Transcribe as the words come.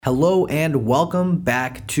Hello and welcome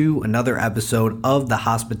back to another episode of the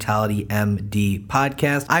Hospitality MD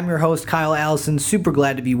podcast. I'm your host, Kyle Allison. Super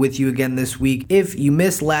glad to be with you again this week. If you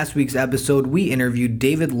missed last week's episode, we interviewed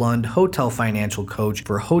David Lund, hotel financial coach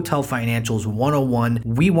for Hotel Financials 101.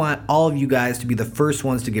 We want all of you guys to be the first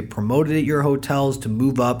ones to get promoted at your hotels, to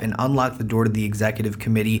move up and unlock the door to the executive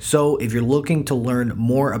committee. So if you're looking to learn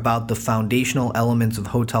more about the foundational elements of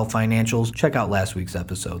hotel financials, check out last week's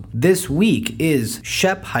episode. This week is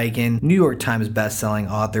Shep Hyken, New York Times bestselling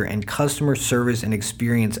author and customer service and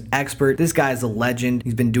experience expert. This guy is a legend.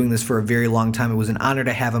 He's been doing this for a very long time. It was an honor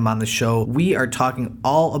to have him on the show. We are talking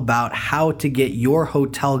all about how to get your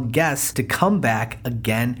hotel guests to come back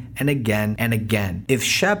again and again and again. If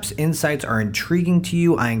Shep's insights are intriguing to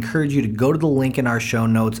you, I encourage you to go to the link in our show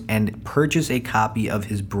notes and purchase a copy of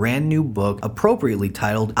his brand new book, appropriately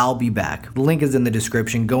titled, I'll Be Back. The link is in the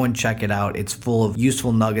description. Go and check it out. It's full of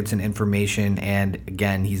useful nuggets and information. And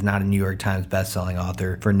again, he's not a New York Times bestselling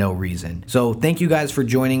author for no reason. So thank you guys for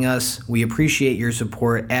joining us. We appreciate your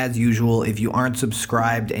support as usual. If you aren't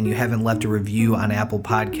subscribed and you haven't left a review on Apple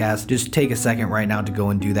Podcasts, just take a second right now to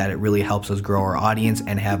go and do that. It really helps us grow our audience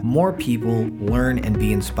and have more people learn and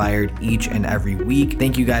be inspired each and every week.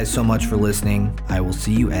 Thank you guys so much for listening. I will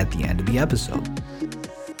see you at the end of the episode.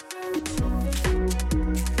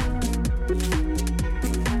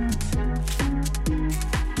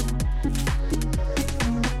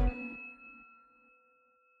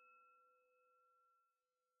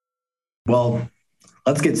 Well,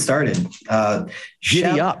 let's get started.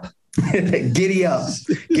 Giddy up. Giddy up.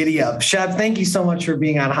 Giddy up. Shep, thank you so much for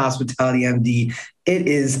being on Hospitality MD. It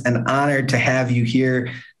is an honor to have you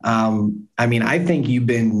here. I think you've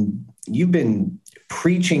been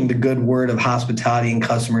preaching the good word of hospitality and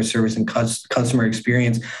customer service and customer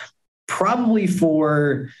experience probably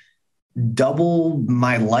for double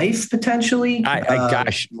my life, potentially.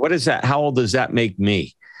 Gosh, what is that? How old does that make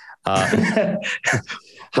me?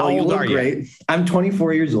 How old are you? Great. I'm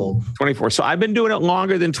 24 years old. 24. So I've been doing it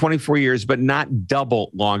longer than 24 years, but not double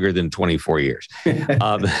longer than 24 years.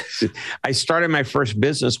 I started my first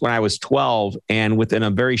business when I was 12. And within a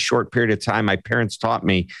very short period of time, my parents taught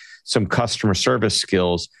me some customer service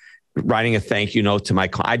skills, writing a thank you note to my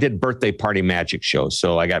client. I did birthday party magic shows.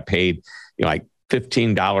 So I got paid like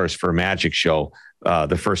 $15 for a magic show.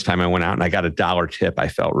 The first time I went out and I got $1 tip, I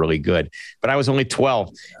felt really good, but I was only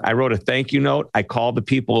 12. I wrote a thank you note. I called the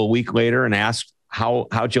people a week later and asked,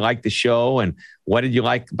 how'd you like the show? And what did you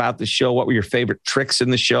like about the show? What were your favorite tricks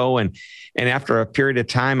in the show? And after a period of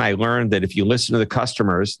time, I learned that if you listen to the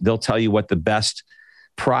customers, they'll tell you what the best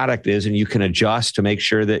product is, and you can adjust to make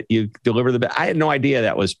sure that you deliver the best. I had no idea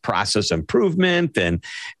that was process improvement. And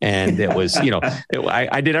it was,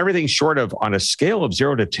 I did everything short of, on a scale of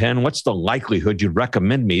 0 to 10, what's the likelihood you'd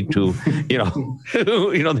recommend me to,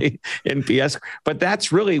 the NPS, but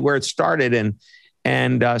that's really where it started.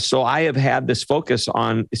 So I have had this focus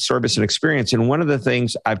on service and experience. And one of the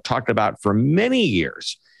things I've talked about for many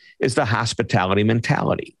years is the hospitality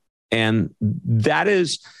mentality. And that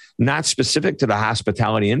is not specific to the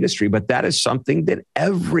hospitality industry, but that is something that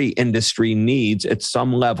every industry needs at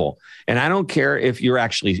some level. And I don't care if you're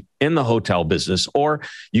actually in the hotel business or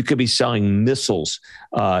you could be selling missiles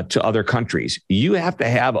to other countries. You have to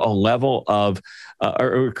have a level of,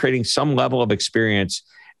 or creating some level of experience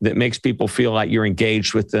that makes people feel like you're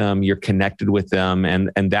engaged with them, you're connected with them.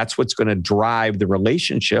 And that's what's going to drive the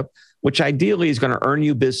relationship, which ideally is going to earn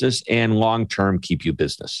you business and long-term keep you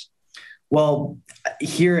business. Well,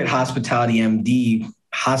 here at Hospitality MD,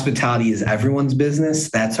 hospitality is everyone's business.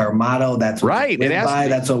 That's our motto. That's what we live by.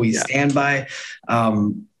 That's what we stand by.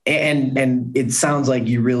 And it sounds like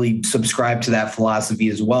you really subscribe to that philosophy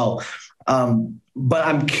as well. But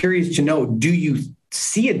I'm curious to know, do you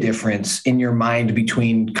see a difference in your mind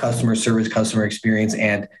between customer service, customer experience,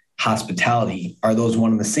 and hospitality? Are those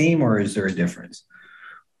one and the same, or is there a difference?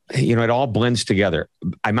 It all blends together.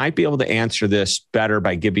 I might be able to answer this better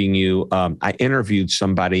by giving you, I interviewed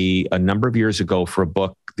somebody a number of years ago for a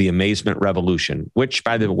book, The Amazement Revolution, which,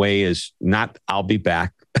 by the way, is not I'll Be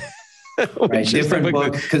Back. Right, different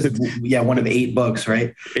book, because one of 8 books,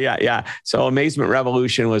 right? Yeah. So Amazement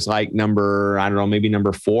Revolution was like maybe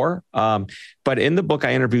number 4. But in the book,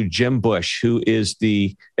 I interviewed Jim Bush, who is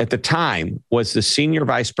at the time was the senior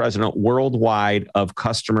vice president worldwide of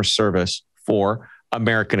customer service for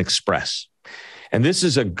American Express. And this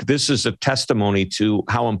is a testimony to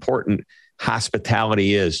how important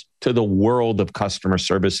hospitality is to the world of customer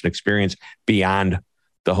service and experience beyond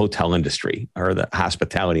the hotel industry or the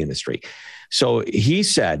hospitality industry. So he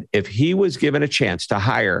said, if he was given a chance to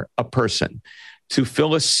hire a person to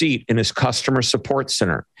fill a seat in his customer support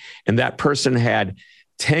center, and that person had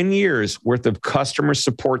 10 years worth of customer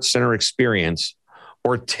support center experience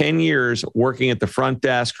or 10 years working at the front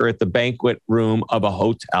desk or at the banquet room of a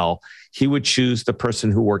hotel, he would choose the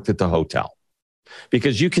person who worked at the hotel.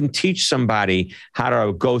 Because you can teach somebody how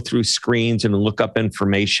to go through screens and look up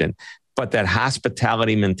information, but that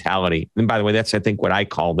hospitality mentality, and by the way, that's, I think, what I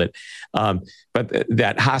called it. But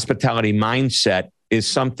that hospitality mindset is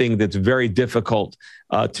something that's very difficult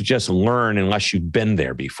to just learn unless you've been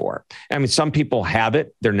there before. I mean, some people have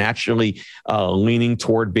it. They're naturally leaning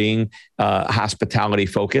toward being hospitality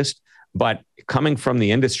focused, but coming from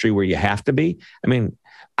the industry where you have to be, I mean,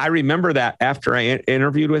 I remember that after I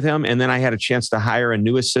interviewed with him, and then I had a chance to hire a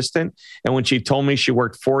new assistant. And when she told me she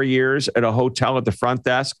worked 4 years at a hotel at the front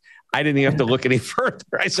desk, I didn't even have to look any further.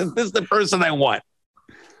 I said, this is the person I want.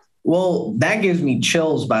 Well, that gives me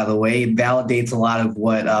chills, by the way. It validates a lot of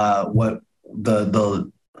what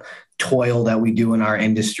the toil that we do in our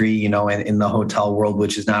industry, you know, in the hotel world,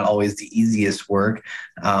 which is not always the easiest work.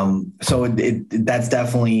 So that's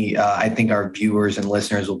definitely, I think our viewers and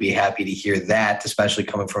listeners will be happy to hear that, especially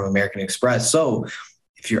coming from American Express. So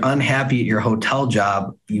if you're unhappy at your hotel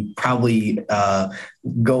job, you probably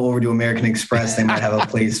go over to American Express. They might have a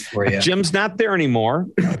place for you. Jim's not there anymore,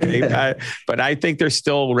 okay? But I think they're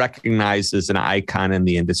still recognized as an icon in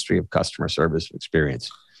the industry of customer service experience.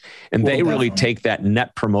 And they really take that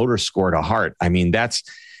net promoter score to heart. I mean, that's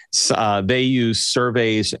they use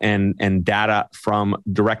surveys and data from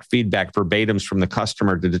direct feedback, verbatims from the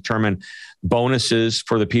customer to determine bonuses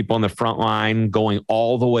for the people on the front line, going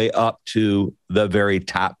all the way up to the very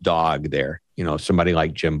top dog there, you know, somebody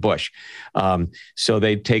like Jim Bush. So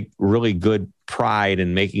they take really good pride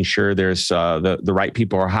in making sure there's the right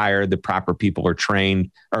people are hired, the proper people are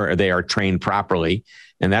trained, or they are trained properly.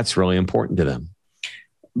 And that's really important to them.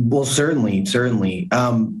 Well, certainly.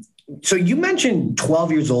 So you mentioned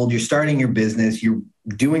 12 years old, you're starting your business, you're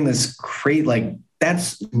doing this great, like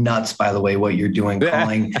that's nuts, by the way, what you're doing,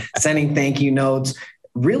 calling, sending thank you notes,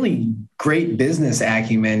 really great business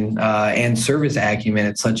acumen and service acumen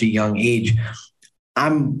at such a young age.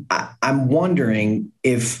 I'm wondering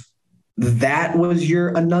if that was your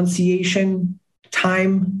enunciation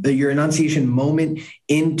time, your enunciation moment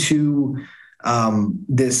into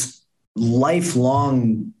this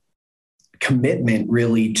lifelong commitment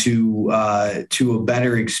really to a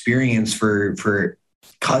better experience for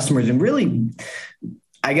customers. And really,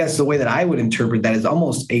 I guess the way that I would interpret that is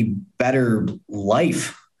almost a better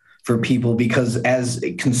life for people, because as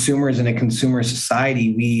consumers in a consumer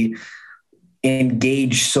society, we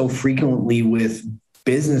engage so frequently with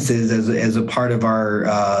businesses as a part of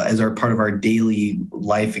our daily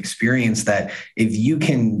life experience, that if you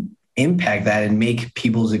can impact that and make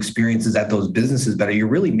people's experiences at those businesses better, you're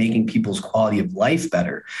really making people's quality of life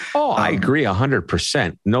better. Oh, I agree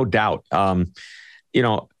 100%. No doubt. You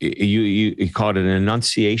know, you call it an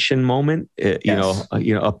enunciation moment, Yes.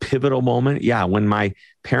 a pivotal moment. Yeah. When my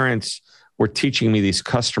parents were teaching me these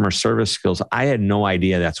customer service skills, I had no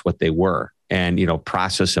idea that's what they were. And, you know,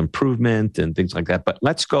 process improvement and things like that. But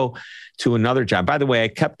let's go to another job. By the way, I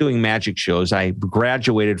kept doing magic shows. I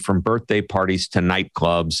graduated from birthday parties to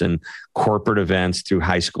nightclubs and corporate events through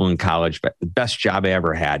high school and college. But the best job I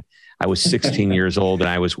ever had. I was 16 years old and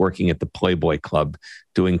I was working at the Playboy Club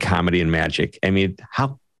doing comedy and magic. I mean,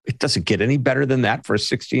 it doesn't get any better than that for a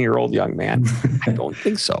 16-year-old young man. I don't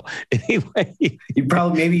think so. Anyway,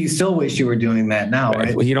 maybe you still wish you were doing that now,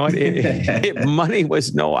 right? You know what? Money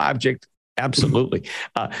was no object. Absolutely.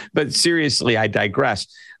 But seriously, I digress.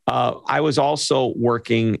 I was also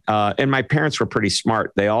working, and my parents were pretty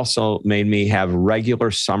smart. They also made me have regular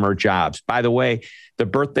summer jobs. By the way, the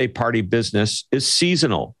birthday party business is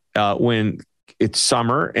seasonal. When it's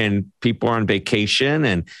summer and people are on vacation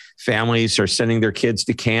and families are sending their kids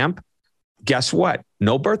to camp, guess what?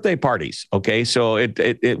 No birthday parties. Okay. So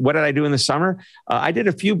what did I do in the summer? I did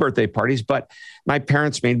a few birthday parties, but my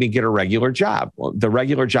parents made me get a regular job. Well, the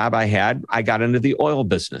regular job I had, I got into the oil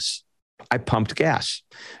business. I pumped gas.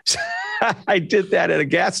 I did that at a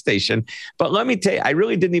gas station. But let me tell you, I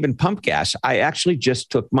really didn't even pump gas. I actually just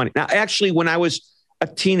took money. Now, actually, when I was a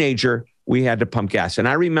teenager, we had to pump gas. And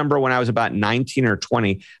I remember when I was about 19 or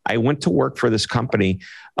 20, I went to work for this company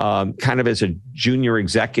kind of as a junior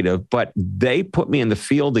executive, but they put me in the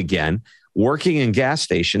field again, working in gas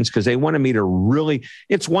stations because they wanted me to really,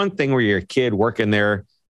 it's one thing where you're a kid working there,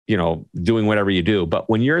 you know, doing whatever you do. But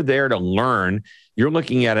when you're there to learn, you're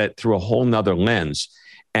looking at it through a whole nother lens.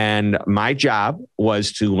 And my job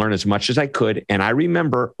was to learn as much as I could. And I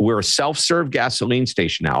remember we're a self-serve gasoline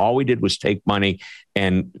station now. All we did was take money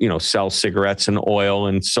and, sell cigarettes and oil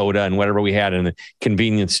and soda and whatever we had in the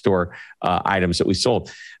convenience store items that we sold.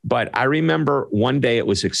 But I remember one day it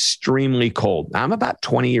was extremely cold. Now, I'm about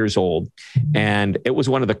 20 years old, and it was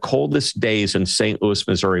one of the coldest days in St. Louis,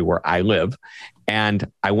 Missouri, where I live. And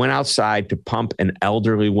I went outside to pump an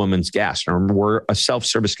elderly woman's gas. I remember we're a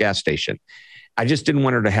self-service gas station. I just didn't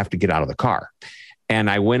want her to have to get out of the car. And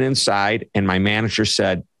I went inside, and my manager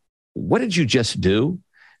said, "What did you just do?"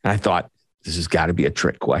 And I thought, this has got to be a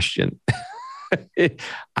trick question.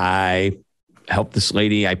 I helped this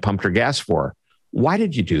lady. I pumped her gas for her. "Why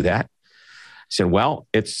did you do that?" I said, "Well,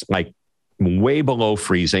 it's like way below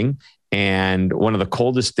freezing and one of the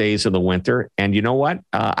coldest days of the winter. And you know what?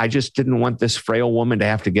 I just didn't want this frail woman to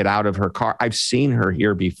have to get out of her car. I've seen her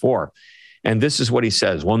here before." And this is what he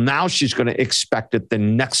says. "Well, now she's going to expect it the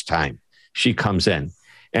next time she comes in."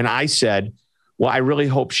 And I said, "Well, I really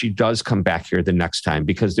hope she does come back here the next time,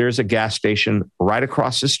 because there's a gas station right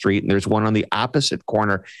across the street and there's one on the opposite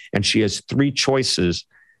corner. And she has 3 choices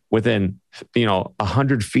within,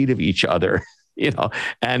 100 feet of each other,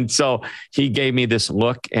 And so he gave me this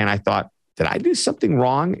look, and I thought, did I do something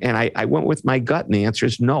wrong? And I went with my gut, and the answer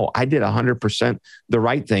is no. I did 100% the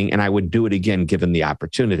right thing, and I would do it again given the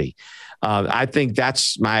opportunity. I think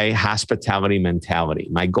that's my hospitality mentality.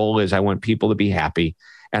 My goal is I want people to be happy,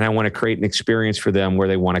 and I want to create an experience for them where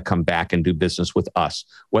they want to come back and do business with us,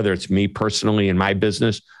 whether it's me personally in my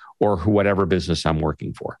business or whatever business I'm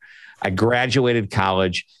working for. I graduated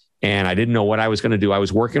college, and I didn't know what I was going to do. I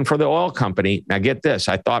was working for the oil company. Now get this,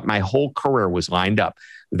 I thought my whole career was lined up.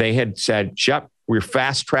 They had said, "Shep, we're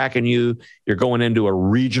fast tracking you. You're going into a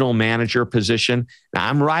regional manager position." Now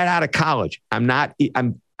I'm right out of college.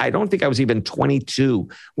 I don't think I was even 22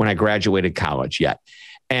 when I graduated college yet.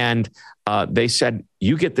 And they said,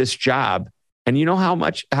 "You get this job." And you know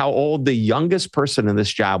how old the youngest person in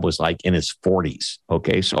this job was, like in his 40s.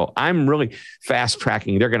 Okay. So I'm really fast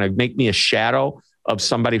tracking. They're going to make me a shadow of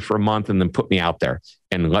somebody for a month and then put me out there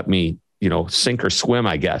and let me, sink or swim,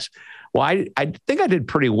 I guess. Well, I think I did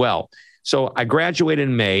pretty well. So I graduated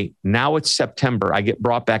in May. Now it's September. I get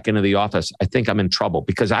brought back into the office. I think I'm in trouble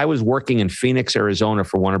because I was working in Phoenix, Arizona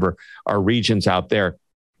for one of our regions out there,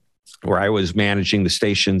 where I was managing the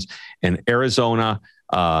stations in Arizona,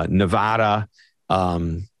 Nevada,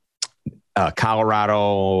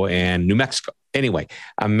 Colorado, and New Mexico. Anyway,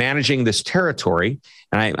 I'm managing this territory,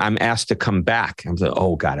 and I'm asked to come back. I'm like,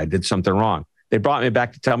 oh God, I did something wrong. They brought me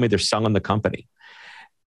back to tell me they're selling the company.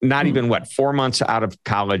 Not even 4 months out of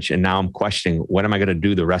college. And now I'm questioning, what am I going to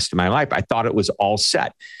do the rest of my life? I thought it was all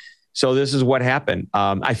set. So this is what happened.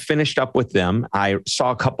 I finished up with them. I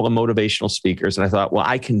saw a couple of motivational speakers, and I thought, well,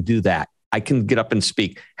 I can do that. I can get up and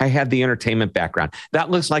speak. I had the entertainment background. That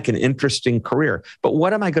looks like an interesting career, but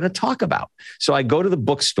what am I going to talk about? So I go to the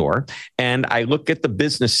bookstore and I look at the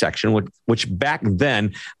business section, which back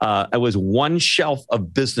then it was one shelf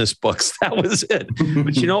of business books. That was it.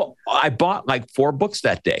 But I bought like 4 books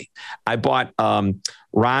that day. I bought Ron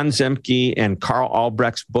Zemke and Carl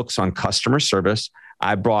Albrecht's books on customer service.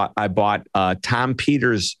 I bought Tom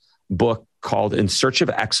Peters' book called In Search of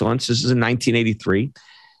Excellence. This is in 1983.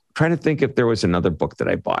 Trying to think if there was another book that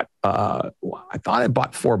I bought. I thought I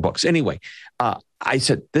bought 4 books. Anyway, I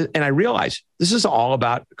said, and I realized this is all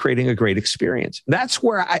about creating a great experience. That's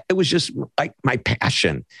where it was just like my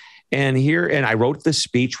passion. And I wrote this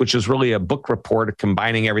speech, which was really a book report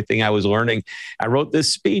combining everything I was learning. I wrote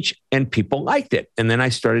this speech and people liked it. And then I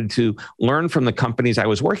started to learn from the companies I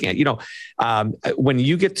was working at. When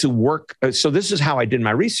you get to work, so this is how I did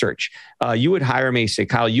my research. You would hire me, say,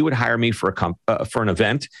 Kyle, you would hire me for an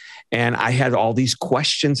event. And I had all these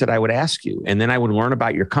questions that I would ask you. And then I would learn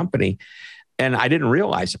about your company. And I didn't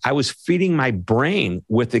realize I was feeding my brain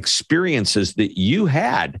with experiences that you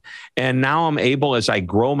had. And now I'm able, as I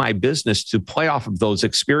grow my business, to play off of those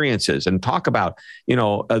experiences and talk about,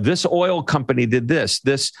 this oil company did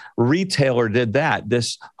this retailer did that,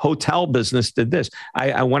 this hotel business did this.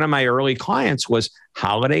 One of my early clients was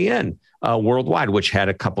Holiday Inn Worldwide, which had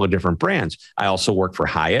a couple of different brands. I also worked for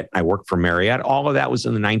Hyatt. I worked for Marriott. All of that was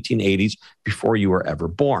in the 1980s before you were ever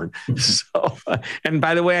born. So, and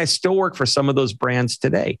by the way, I still work for some of those brands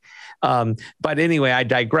today. But anyway, I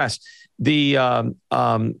digress. The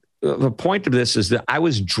point of this is that I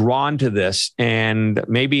was drawn to this, and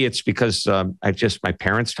maybe it's because my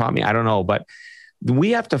parents taught me. I don't know, but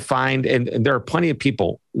we have to find, and there are plenty of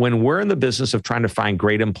people when we're in the business of trying to find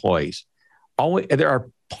great employees. There are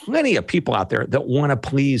plenty of people out there that want to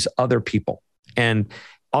please other people. And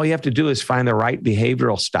all you have to do is find the right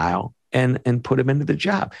behavioral style and put them into the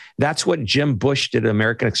job. That's what Jim Bush did at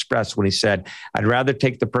American Express when he said, I'd rather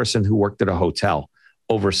take the person who worked at a hotel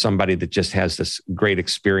over somebody that just has this great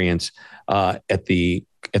experience at the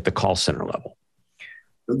call center level.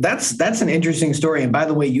 That's an interesting story. And by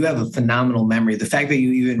the way, you have a phenomenal memory. The fact that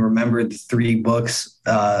you even remembered the 3 books,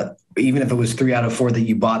 even if it was 3 out of 4 that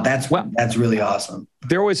you bought, that's really awesome.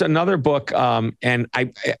 There was another book, and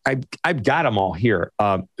I've got them all here,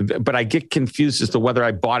 but I get confused as to whether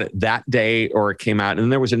I bought it that day or it came out.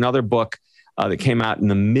 And there was another book that came out in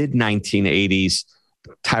the mid 1980s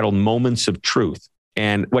titled Moments of Truth.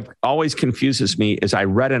 And what always confuses me is I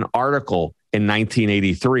read an article in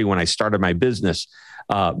 1983 when I started my business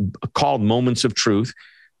called Moments of Truth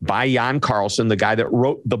by Jan Carlson, the guy that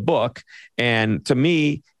wrote the book. And to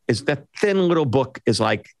me, is that thin little book is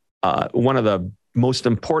like one of the most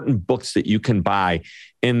important books that you can buy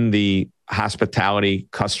in the hospitality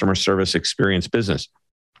customer service experience business.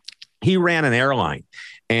 He ran an airline,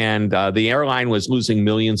 and the airline was losing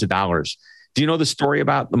millions of dollars. Do you know the story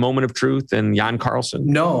about the Moment of Truth and Jan Carlson?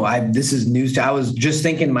 No, this is news. I was just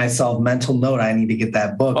thinking to myself, mental note, I need to get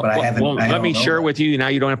that book, but I haven't. Well, let me share with you. Now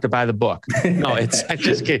you don't have to buy the book. No, I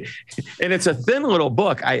just kidding. And it's a thin little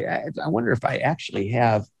book. I wonder if I actually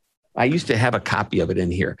have. I used to have a copy of it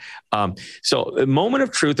in here. So the Moment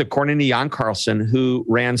of Truth, according to Jan Carlson, who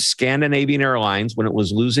ran Scandinavian Airlines when it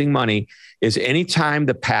was losing money, is anytime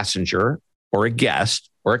the passenger or a guest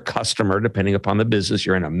or a customer, depending upon the business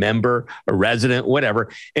you're in, a member, a resident, whatever,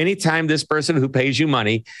 anytime this person who pays you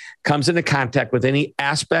money comes into contact with any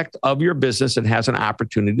aspect of your business and has an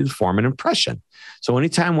opportunity to form an impression. So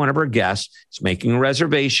anytime one of our guests is making a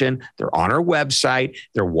reservation, they're on our website,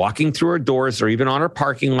 they're walking through our doors, they're even on our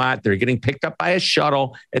parking lot, they're getting picked up by a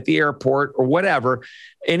shuttle at the airport or whatever,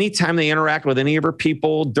 anytime they interact with any of our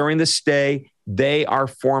people during the stay, they are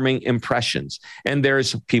forming impressions. And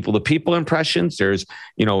there's people-to-people impressions. There's,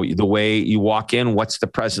 the way you walk in, what's the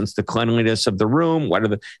presence, the cleanliness of the room,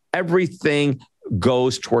 everything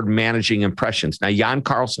goes toward managing impressions. Now, Jan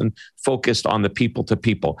Carlson focused on the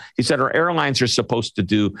people-to-people. He said our airlines are supposed to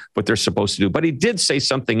do what they're supposed to do. But he did say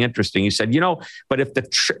something interesting. He said, but if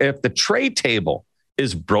the tray table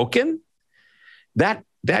is broken, that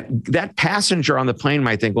passenger on the plane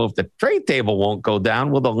might think, well, if the tray table won't go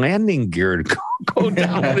down, will the landing gear go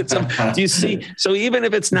down? Do you see? So even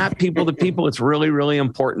if it's not people to people, it's really, really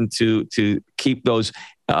important to keep those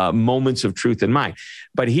moments of truth in mind.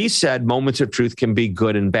 But he said moments of truth can be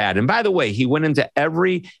good and bad. And by the way, he went into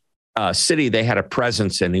every city they had a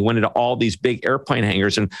presence in. He went into all these big airplane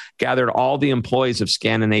hangars and gathered all the employees of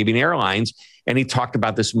Scandinavian Airlines. And he talked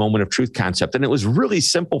about this moment of truth concept. And it was really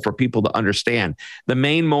simple for people to understand. The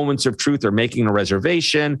main moments of truth are making a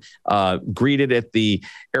reservation, greeted at the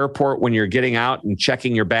airport when you're getting out and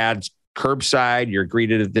checking your bags curbside. You're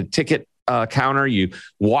greeted at the ticket counter. You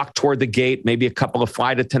walk toward the gate, maybe a couple of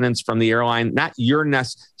flight attendants from the airline, not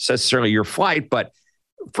necessarily your flight, but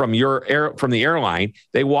from the airline,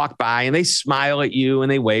 they walk by and they smile at you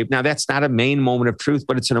and they wave. Now, that's not a main moment of truth,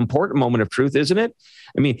 but it's an important moment of truth, isn't it?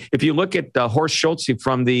 I mean, if you look at Horst Schulze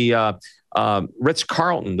from the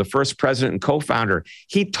Ritz-Carlton, the first president and co-founder,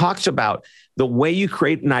 he talks about the way you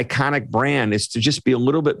create an iconic brand is to just be a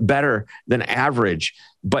little bit better than average,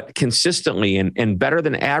 but consistently. And better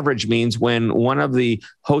than average means when one of the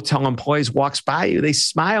hotel employees walks by you, they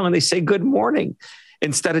smile and they say good morning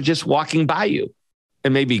instead of just walking by you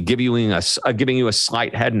and maybe giving you a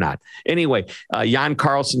slight head nod. Anyway, Jan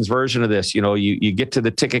Carlson's version of this, you get to the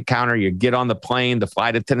ticket counter, you get on the plane, the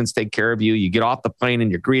flight attendants take care of you, you get off the plane and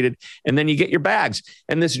you're greeted, and then you get your bags.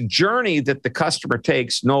 And this journey that the customer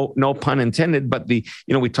takes, no pun intended, but we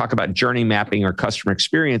talk about journey mapping or customer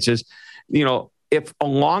experiences, if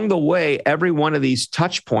along the way, every one of these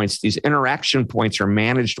touch points, these interaction points are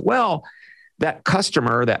managed well, that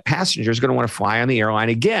customer, that passenger is going to want to fly on the airline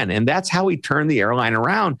again. And that's how we turned the airline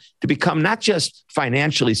around to become not just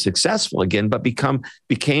financially successful again, but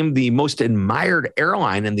became the most admired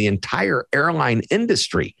airline in the entire airline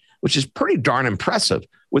industry, which is pretty darn impressive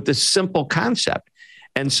with this simple concept.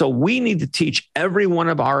 And so we need to teach every one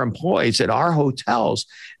of our employees at our hotels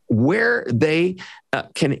where they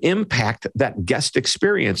can impact that guest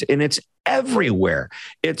experience. And it's everywhere.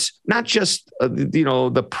 It's not just,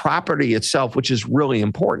 the property itself, which is really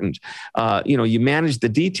important. You manage the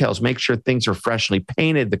details, make sure things are freshly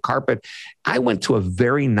painted, the carpet. I went to a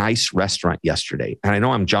very nice restaurant yesterday, and I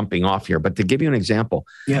know I'm jumping off here, but to give you an example,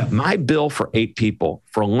 my bill for 8 people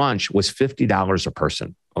for lunch was $50 a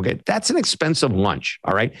person. Okay, that's an expensive lunch.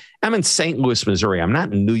 All right. I'm in St. Louis, Missouri. I'm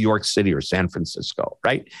not in New York City or San Francisco.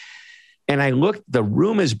 Right. And the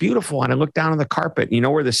room is beautiful. And I looked down on the carpet. You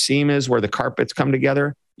know where the seam is, where the carpets come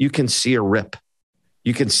together? you can see a rip.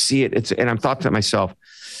 You can see it. And I'm thought to myself,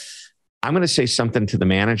 I'm going to say something to the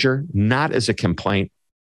manager, not as a complaint.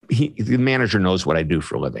 The manager knows what I do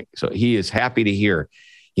for a living. So he is happy to hear,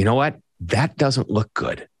 you know what? That doesn't look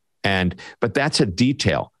good. But that's a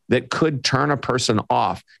detail that could turn a person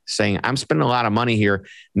off saying, I'm spending a lot of money here.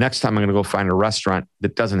 Next time I'm going to go find a restaurant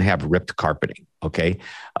that doesn't have ripped carpeting. Okay.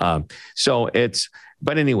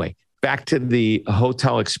 But anyway, back to the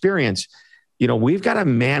hotel experience. We've got to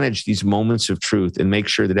manage these moments of truth and make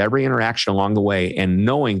sure that every interaction along the way, and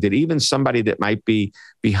knowing that even somebody that might be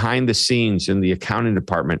behind the scenes in the accounting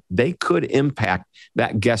department, they could impact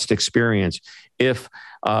that guest experience. If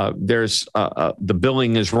there's the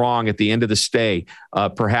billing is wrong at the end of the stay,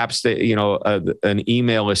 perhaps an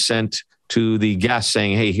email is sent to the guest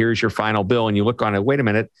saying, hey, here's your final bill. And you look on it, wait a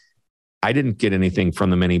minute, I didn't get anything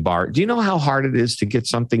from the mini bar. Do you know how hard it is to get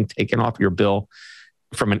something taken off your bill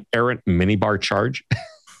from an errant minibar charge?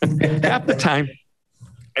 Half the time,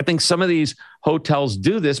 I think some of these hotels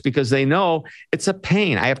do this because they know it's a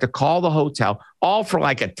pain. I have to call the hotel, all for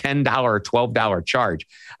like a $10 or $12 charge.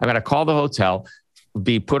 I'm going to call the hotel,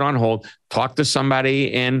 be put on hold, talk to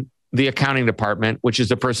somebody in the accounting department, which is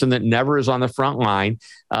the person that never is on the front line.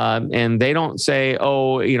 And they don't say,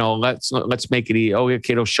 oh, let's make it easy. Oh,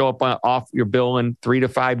 okay, it'll show up off your bill in 3 to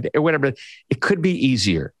 5 days or whatever. It could be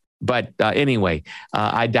easier. But anyway,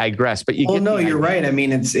 I digress. But you're right. I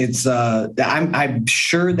mean, I'm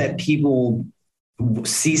sure that people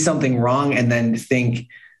see something wrong and then think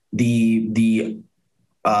the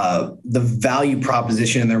value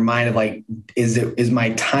proposition in their mind of like, is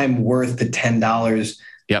my time worth the $10?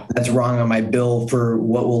 Yep. That's wrong on my bill for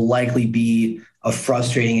what will likely be a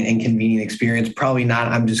frustrating and inconvenient experience. Probably not.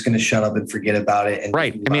 I'm just going to shut up and forget about it.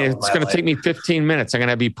 Right. I mean, it's going to take me 15 minutes. I'm going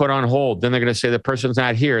to be put on hold. Then they're going to say the person's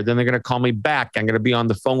not here. Then they're going to call me back. I'm going to be on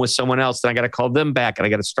the phone with someone else. Then I got to call them back, and I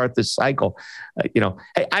got to start this cycle.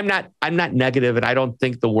 Hey, I'm not negative, and I don't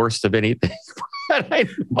think the worst of anything. I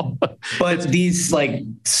know. But these like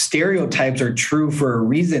stereotypes are true for a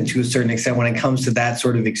reason to a certain extent when it comes to that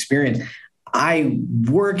sort of experience. I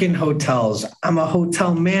work in hotels. I'm a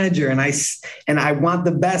hotel manager, and I want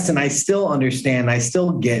the best, and I still understand. I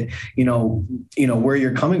still get, where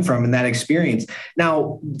you're coming from in that experience.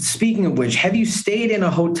 Now, speaking of which, have you stayed in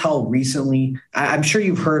a hotel recently? I'm sure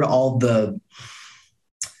you've heard all the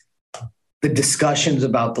discussions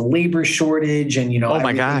about the labor shortage and, oh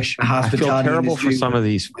my gosh, I feel terrible for some of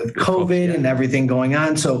these with COVID and everything going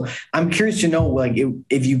on. So I'm curious to know, like,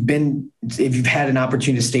 if you've had an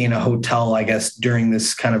opportunity to stay in a hotel, I guess, during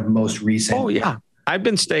this kind of most recent. Oh yeah. I've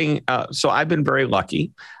been staying. So I've been very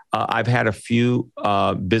lucky. I've had a few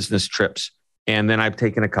business trips, and then I've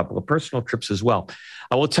taken a couple of personal trips as well.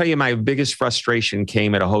 I will tell you, my biggest frustration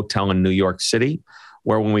came at a hotel in New York City,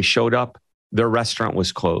 where when we showed up, their restaurant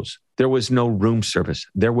was closed. There was no room service.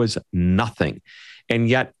 There was nothing. And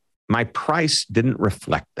yet my price didn't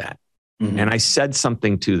reflect that. Mm-hmm. And I said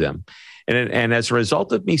something to them. And as a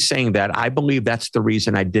result of me saying that, I believe that's the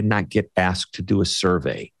reason I did not get asked to do a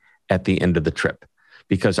survey at the end of the trip,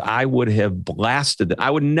 because I would have blasted them. I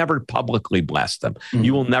would never publicly blast them. Mm-hmm.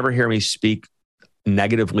 You will never hear me speak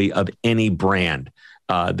negatively of any brand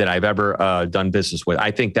that I've ever done business with.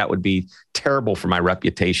 I think that would be terrible for my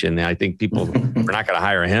reputation. And I think people are not going to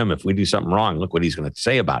hire him if we do something wrong. Look what he's going to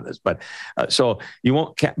say about us. But so you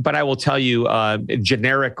won't, but I will tell you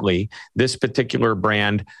generically, this particular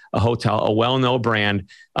brand, a hotel, a well-known brand,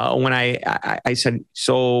 when I said,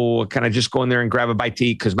 so can I just go in there and grab a bite to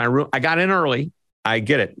eat? Because my room, I got in early. I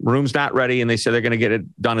get it. Room's not ready. And they said they're going to get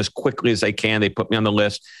it done as quickly as they can. They put me on the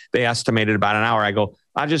list. They estimated about an hour. I go,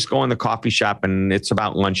 I'll just go in the coffee shop and it's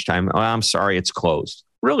about lunchtime. Oh, I'm sorry, it's closed.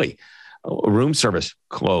 Really? Room service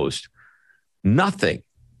closed. Nothing.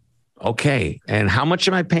 Okay. And how much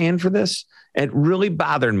am I paying for this? It really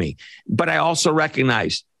bothered me. But I also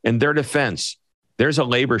recognized, in their defense, there's a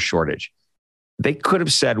labor shortage. They could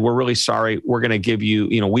have said, we're really sorry. We're going to give you,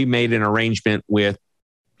 we made an arrangement with,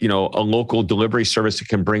 a local delivery service that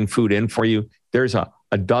can bring food in for you. There's a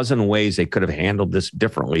dozen ways they could have handled this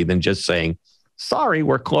differently than just saying, sorry,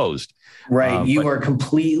 we're closed. Right. You are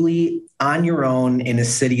completely on your own in a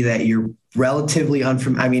city that you're relatively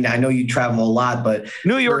unfamiliar. I mean, I know you travel a lot, but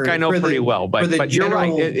New York, I know pretty well, but for the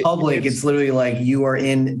general public, it's literally like you are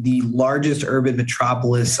in the largest urban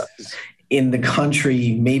metropolis in the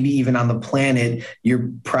country, maybe even on the planet.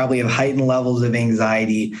 You probably have heightened levels of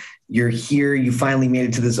anxiety. You're here, you finally made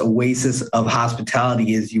it to this oasis of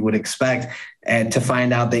hospitality, as you would expect, and to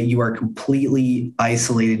find out that you are completely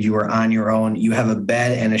isolated, you are on your own, you have a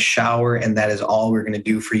bed and a shower, and that is all we're going to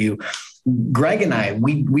do for you. Greg and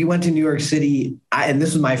we went to New York City, and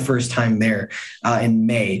this was my first time there in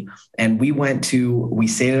May. And we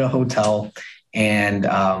stayed at a hotel, and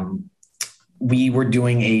we were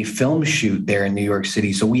doing a film shoot there in New York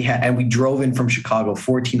City. So we drove in from Chicago,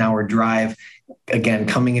 14-hour drive. Again,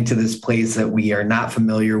 coming into this place that we are not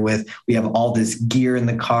familiar with. We have all this gear in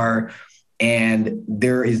the car, and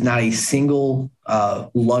there is not a single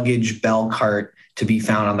luggage bell cart to be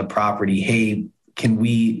found on the property. Hey, can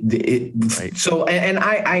we? Right. So, and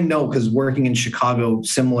I know, because working in Chicago,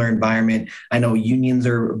 similar environment, I know unions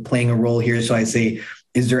are playing a role here. So I say,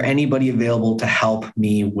 is there anybody available to help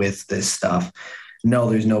me with this stuff?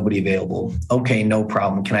 No, there's nobody available. Okay, no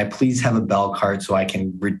problem. Can I please have a bell cart so I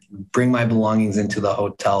can bring my belongings into the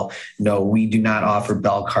hotel? No, we do not offer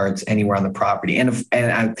bell carts anywhere on the property. And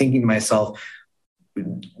I'm thinking to myself,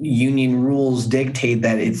 union rules dictate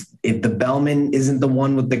that if the bellman isn't the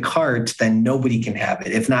one with the cart, then nobody can have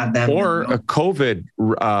it. If not them. Or a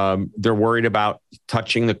COVID, they're worried about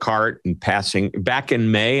touching the cart and passing. Back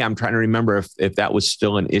in May, I'm trying to remember if that was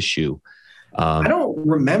still an issue. I don't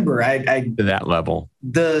remember. To that level.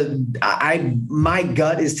 My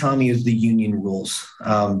gut is telling me it was the union rules,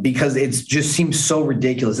 because it just seems so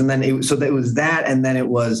ridiculous. And then it was that, and then it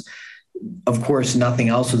was, of course, nothing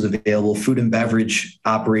else was available. Food and beverage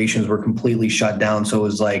operations were completely shut down. So it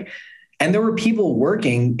was like, and there were people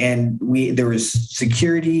working, and there was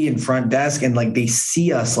security and front desk, and like they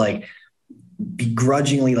see us like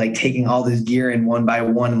begrudgingly like taking all this gear in one by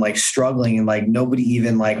one and like struggling, and like nobody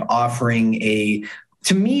even like offering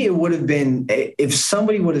to me, it would have been if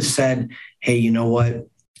somebody would have said, hey, you know what?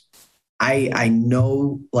 I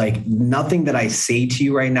know like nothing that I say to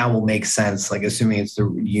you right now will make sense. Like, assuming it's the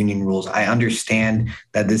union rules, I understand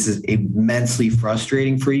that this is immensely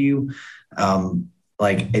frustrating for you. I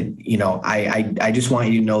just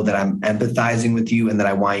want you to know that I'm empathizing with you and that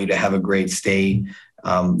I want you to have a great stay.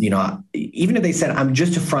 Even if they said, I'm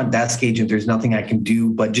just a front desk agent, there's nothing I can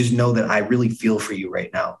do, but just know that I really feel for you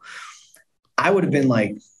right now. I would have been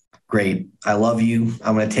like, great, I love you.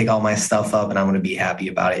 I'm going to take all my stuff up and I'm going to be happy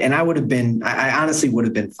about it. And I honestly would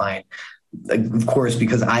have been fine. Of course,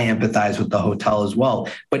 because I empathize with the hotel as well,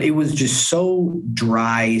 but it was just so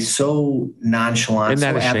dry, so nonchalant,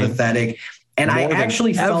 so apathetic. And I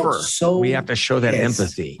actually felt so we have to show that pissed.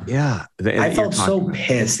 Empathy. Yeah. I felt so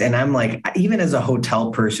pissed. And I'm like, even as a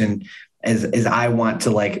hotel person, as I want to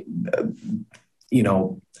like,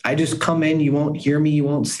 I just come in, you won't hear me, you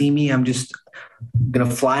won't see me. I'm just going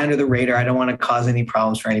to fly under the radar. I don't want to cause any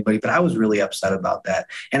problems for anybody, but I was really upset about that.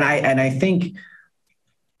 And I think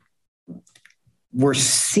we're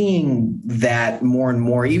seeing that more and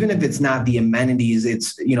more, even if it's not the amenities,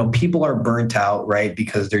 it's, people are burnt out, right?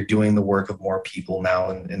 Because they're doing the work of more people now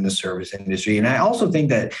in the service industry. And I also think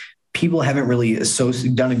that people haven't really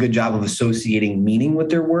done a good job of associating meaning with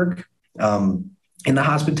their work. In the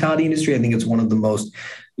hospitality industry, I think it's one of the most,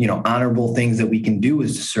 honorable things that we can do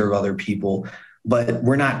is to serve other people, but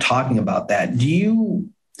we're not talking about that. Do you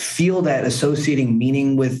feel that associating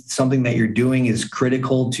meaning with something that you're doing is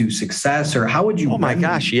critical to success, or how would you? Oh my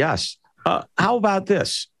gosh, yes. How about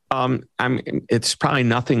this? It's probably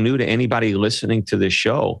nothing new to anybody listening to this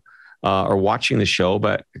show or watching the show,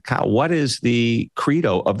 but Kyle, what is the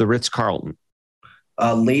credo of the Ritz-Carlton?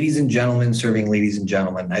 Ladies and gentlemen serving ladies and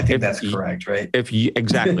gentlemen. I think that's correct, right?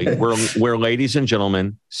 Exactly. We're ladies and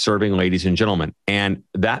gentlemen serving ladies and gentlemen. And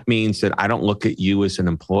that means that I don't look at you as an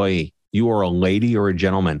employee. You are a lady or a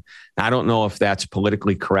gentleman. Now, I don't know if that's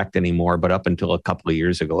politically correct anymore, but up until a couple of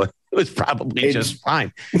years ago, it was probably just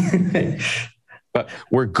fine. But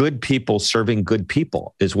we're good people serving good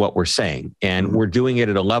people is what we're saying. And we're doing it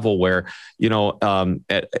at a level where,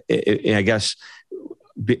 I guess,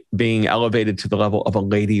 being elevated to the level of a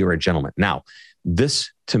lady or a gentleman. Now,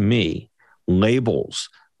 this to me labels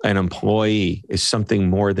an employee is something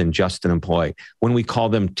more than just an employee. When we call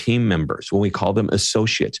them team members, when we call them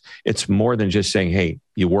associates, it's more than just saying, hey,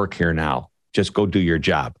 you work here now, just go do your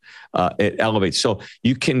job. It elevates. So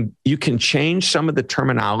you can change some of the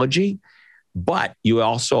terminology, but you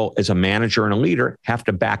also, as a manager and a leader, have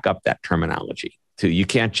to back up that terminology. You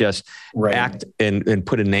can't just act and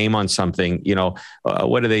put a name on something.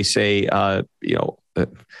 What do they say? I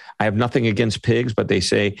have nothing against pigs, but they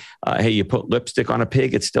say, hey, you put lipstick on a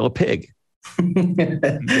pig, it's still a pig.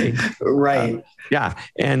 Right. Yeah.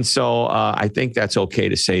 And so I think that's okay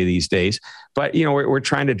to say these days. But, we're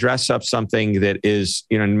trying to dress up something that is,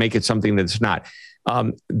 and make it something that's not.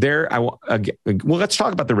 Let's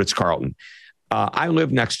talk about the Ritz-Carlton. I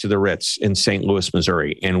live next to the Ritz in St. Louis,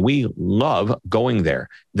 Missouri, and we love going there.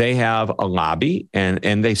 They have a lobby,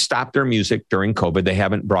 and they stopped their music during COVID. They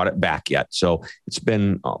haven't brought it back yet. So it's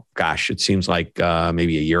been, it seems like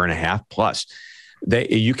maybe a year and a half plus.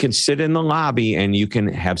 You can sit in the lobby and you can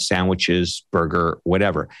have sandwiches, burger,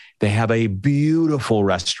 whatever. They have a beautiful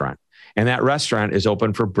restaurant, and that restaurant is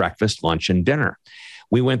open for breakfast, lunch, and dinner.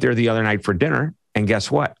 We went there the other night for dinner, and guess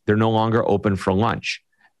what? They're no longer open for lunch.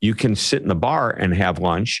 You can sit in the bar and have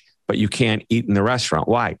lunch, but you can't eat in the restaurant.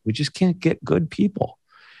 Why? We just can't get good people.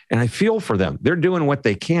 And I feel for them. They're doing what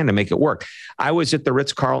they can to make it work. I was at the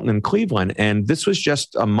Ritz-Carlton in Cleveland, and this was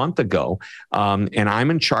just a month ago. And I'm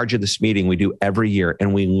in charge of this meeting we do every year.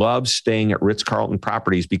 And we love staying at Ritz-Carlton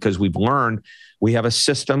properties because we've learned we have a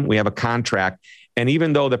system, we have a contract. And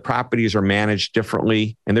even though the properties are managed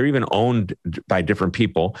differently, and they're even owned by different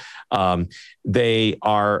people, they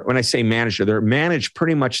are, when I say managed, they're managed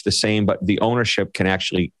pretty much the same, but the ownership can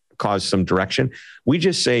actually cause some direction. We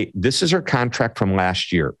just say, this is our contract from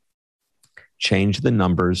last year. Change the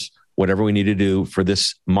numbers, whatever we need to do for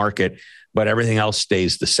this market, but everything else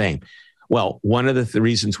stays the same. Well, one of the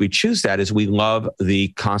reasons we choose that is we love the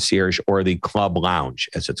concierge or the club lounge,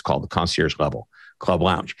 as it's called, the concierge level. Club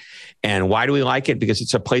Lounge. And why do we like it? Because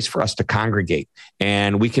it's a place for us to congregate,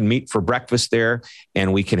 and we can meet for breakfast there,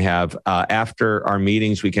 and we can have, after our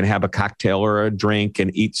meetings, we can have a cocktail or a drink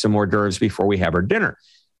and eat some hors d'oeuvres before we have our dinner.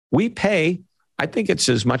 We pay, I think it's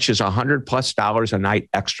as much as $100+ a night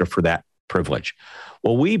extra for that privilege.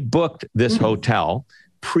 Well, we booked this hotel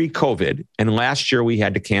pre-COVID, and last year we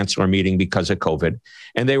had to cancel our meeting because of COVID.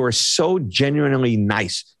 And they were so genuinely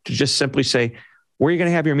nice to just simply say, where are you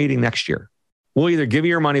going to have your meeting next year? We'll either give you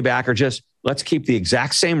your money back or just let's keep the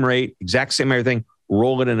exact same rate, exact same everything,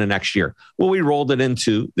 roll it into next year. Well, we rolled it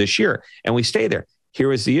into this year and we stay there.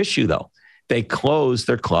 Here is the issue though. They closed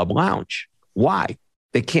their club lounge. Why?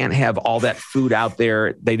 They can't have all that food out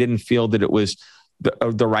there. They didn't feel that it was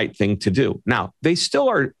the right thing to do. Now, they still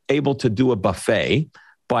are able to do a buffet,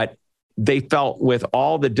 but they felt with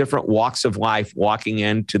all the different walks of life walking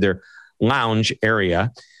into their lounge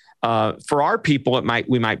area, for our people,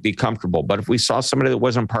 we might be comfortable. But if we saw somebody that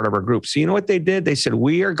wasn't part of our group, so you know what they did? They said,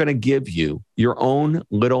 we are going to give you your own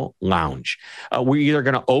little lounge. We're either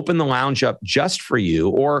going to open the lounge up just for you,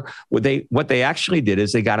 or what they actually did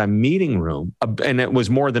is they got a meeting room, and it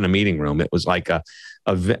was more than a meeting room. It was like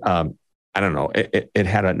I don't know, it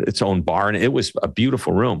had its own bar, and it was a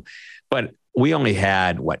beautiful room. But we only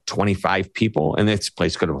had 25 people, and this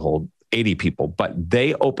place could have held 80 people. But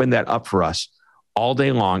they opened that up for us all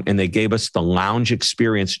day long, and they gave us the lounge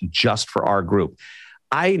experience just for our group.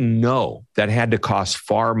 I know that had to cost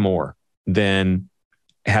far more than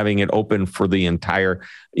having it open for the entire,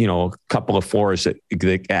 couple of floors that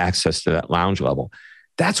get access to that lounge level.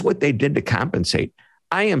 That's what they did to compensate.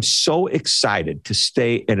 I am so excited to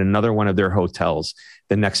stay at another one of their hotels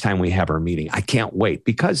the next time we have our meeting. I can't wait,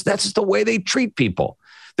 because that's the way they treat people.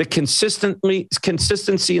 The consistency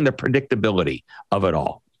and the predictability of it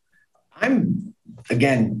all. I'm,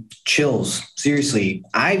 again, chills. Seriously,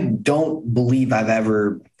 I don't believe I've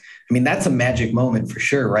ever, that's a magic moment for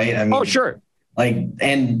sure, right? Oh, sure.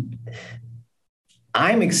 And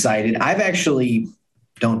I'm excited. I've actually,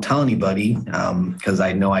 don't tell anybody, because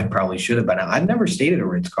I know I probably should have, but I've never stayed at a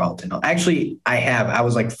Ritz-Carlton. Actually, I have. I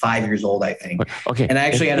was like 5 years old, I think. Okay. And I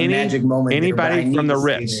actually had a magic moment. Anybody from the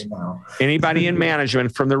Ritz, anybody in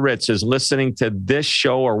management from the Ritz is listening to this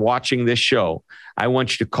show or watching this show, I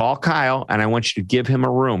want you to call Kyle and I want you to give him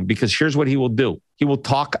a room, because here's what he will do. He will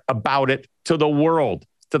talk about it to the world,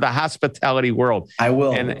 to the hospitality world. I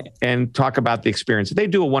will. And talk about the experience. They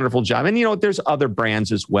do a wonderful job. And, there's other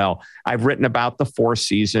brands as well. I've written about the Four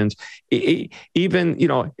Seasons. Even,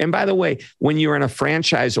 and by the way, when you're in a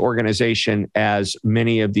franchise organization, as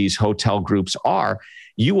many of these hotel groups are,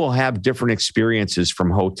 you will have different experiences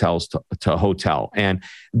from hotels to hotel. And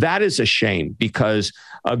that is a shame, because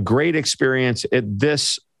a great experience at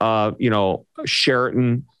this,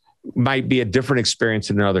 Sheraton might be a different experience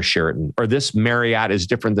than another Sheraton, or this Marriott is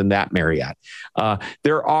different than that Marriott.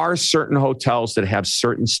 There are certain hotels that have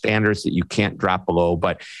certain standards that you can't drop below,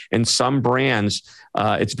 but in some brands,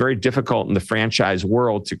 it's very difficult in the franchise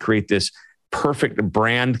world to create this perfect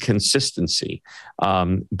brand consistency.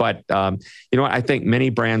 But I think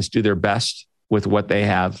many brands do their best with what they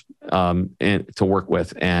have to work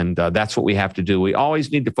with. And that's what we have to do. We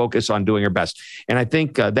always need to focus on doing our best. And I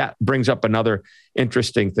think that brings up another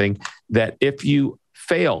interesting thing, that if you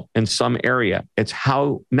fail in some area, it's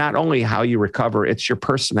not only how you recover, it's your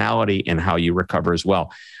personality and how you recover as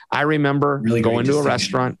well. I remember going to a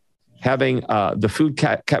restaurant, having the food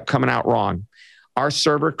kept coming out wrong. Our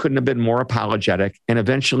server couldn't have been more apologetic. And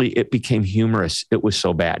eventually it became humorous. It was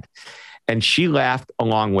so bad. And she laughed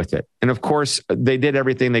along with it. And of course, they did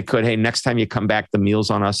everything they could. Hey, next time you come back, the meal's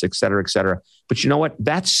on us, et cetera, et cetera. But you know what?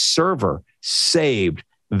 That server saved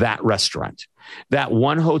that restaurant. That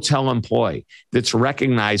one hotel employee that's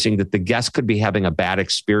recognizing that the guest could be having a bad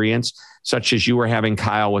experience, such as you were having,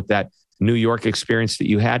 Kyle, with that New York experience that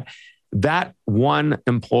you had. That one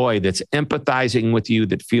employee that's empathizing with you,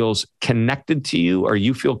 that feels connected to you, or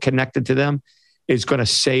you feel connected to them, is going to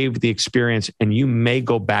save the experience. And you may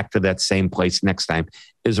go back to that same place next time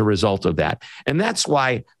as a result of that. And that's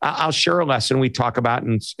why I'll share a lesson we talk about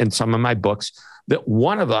in some of my books, that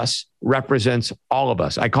one of us represents all of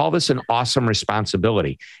us. I call this an awesome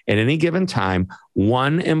responsibility. At any given time,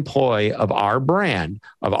 one employee of our brand,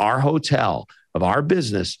 of our hotel, of our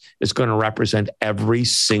business is going to represent every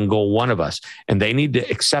single one of us. And they need to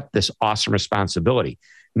accept this awesome responsibility.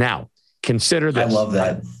 Now, consider this. I love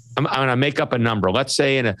that. I'm going to make up a number. Let's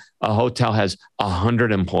say a hotel has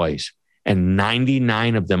 100 employees and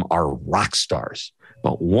 99 of them are rock stars,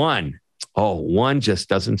 but one just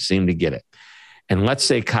doesn't seem to get it. And let's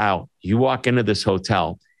say, Kyle, you walk into this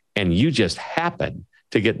hotel and you just happen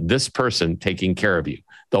to get this person taking care of you.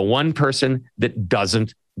 The one person that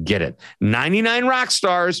doesn't get it. 99 rock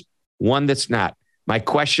stars, one that's not. My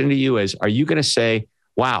question to you is, are you going to say,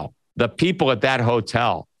 wow, the people at that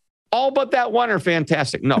hotel, all but that one, are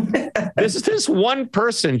fantastic? No, this one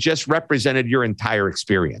person just represented your entire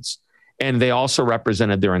experience. And they also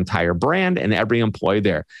represented their entire brand and every employee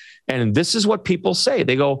there. And this is what people say.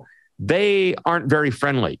 They go, they aren't very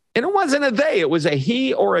friendly. And it wasn't a they, it was a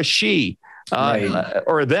he or a she.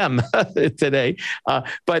 Or them today.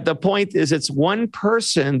 But the point is, it's one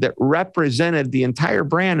person that represented the entire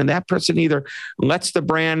brand. And that person either lets the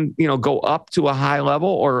brand, go up to a high level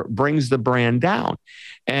or brings the brand down.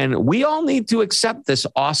 And we all need to accept this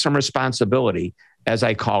awesome responsibility, as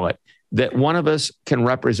I call it, that one of us can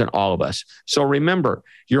represent all of us. So remember,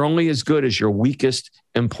 you're only as good as your weakest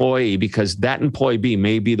employee, because that employee B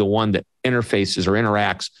may be the one that interfaces or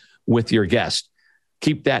interacts with your guest.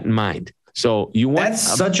 Keep that in mind. So that's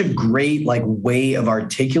such a great way of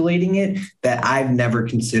articulating it that I've never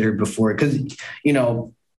considered before. Because,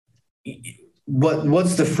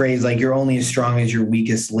 what's the phrase? You're only as strong as your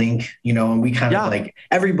weakest link, and we kind of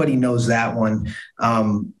everybody knows that one.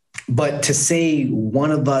 But to say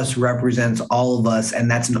one of us represents all of us, and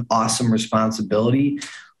that's an awesome responsibility.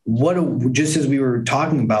 Just as we were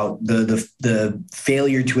talking about the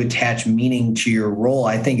failure to attach meaning to your role,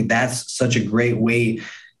 I think that's such a great way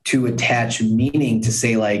to attach meaning, to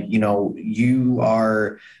say you're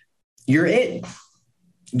it.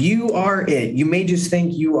 You are it. You may just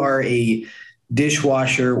think you are a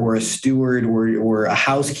dishwasher or a steward or a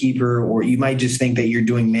housekeeper, or you might just think that you're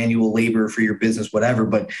doing manual labor for your business, whatever.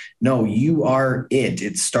 But no, you are it.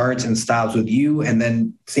 It starts and stops with you. And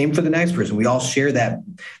then same for the next person. We all share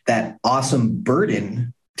that awesome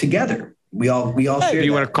burden together. We all share. Do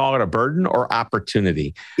you want to call it a burden or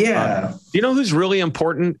opportunity? Yeah. Do you know who's really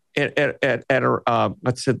important at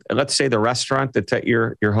let's say the restaurant that's at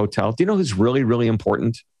your hotel? Do you know who's really, really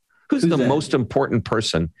important? Who's the most important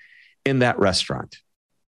person in that restaurant?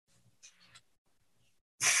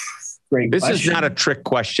 Great this question. Is not a trick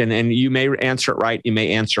question, and you may answer it right, you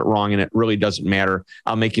may answer it wrong, and it really doesn't matter.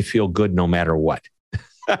 I'll make you feel good no matter what.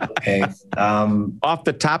 Okay. Off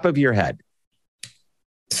the top of your head.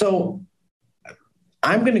 So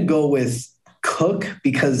I'm going to go with cook,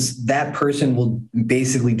 because that person will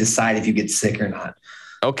basically decide if you get sick or not.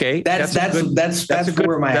 Okay. That's where my head is. That's a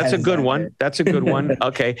good one. That's a good one.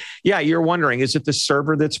 Okay. Yeah. You're wondering, is it the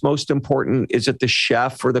server that's most important? Is it the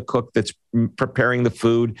chef or the cook that's preparing the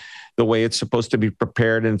food the way it's supposed to be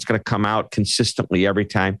prepared and it's going to come out consistently every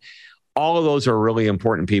time? All of those are really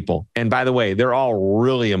important people. And by the way, they're all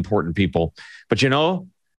really important people. But I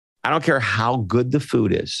don't care how good the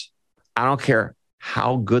food is. I don't care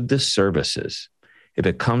how good the service is. If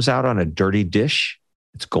it comes out on a dirty dish,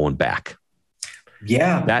 it's going back.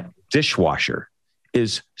 Yeah. That dishwasher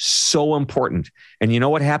is so important. And you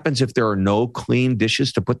know what happens if there are no clean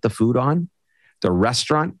dishes to put the food on? The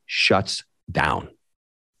restaurant shuts down.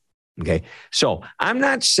 Okay. So I'm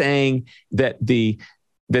not saying that the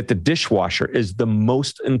dishwasher is the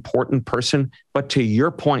most important person, but to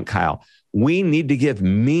your point, Kyle, we need to give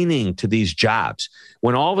meaning to these jobs.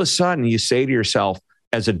 When all of a sudden you say to yourself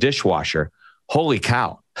as a dishwasher, holy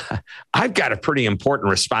cow, I've got a pretty important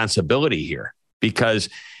responsibility here, because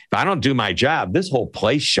if I don't do my job, this whole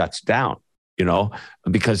place shuts down,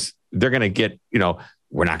 because they're going to get,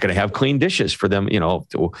 we're not going to have clean dishes for them.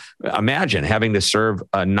 To imagine having to serve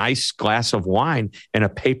a nice glass of wine in a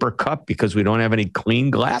paper cup because we don't have any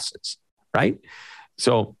clean glasses, right?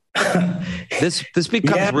 So this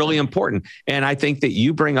becomes really important. And I think that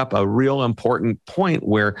you bring up a real important point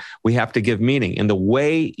where we have to give meaning. And the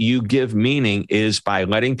way you give meaning is by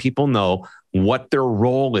letting people know what their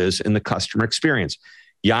role is in the customer experience.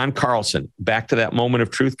 Jan Carlson, back to that moment of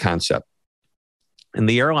truth concept in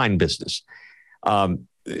the airline business.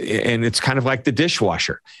 And it's kind of like the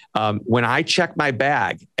dishwasher. When I check my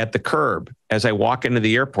bag at the curb, as I walk into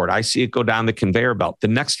the airport, I see it go down the conveyor belt. The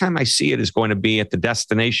next time I see it is going to be at the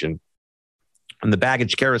destination on the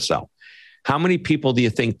baggage carousel. How many people do you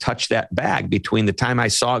think touch that bag between the time I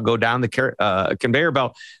saw it go down the conveyor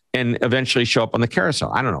belt and eventually show up on the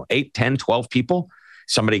carousel? I don't know, 8, 10, 12 people.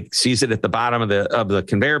 Somebody sees it at the bottom of the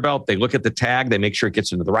conveyor belt. They look at the tag. They make sure it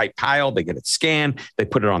gets into the right pile. They get it scanned. They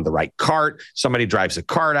put it on the right cart. Somebody drives the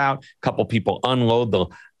cart out. A couple people unload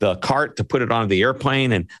the cart to put it on the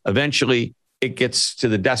airplane. And eventually it gets to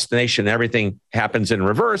the destination. Everything happens in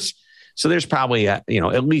reverse. So there's probably, at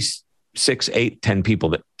least 6, 8, 10 people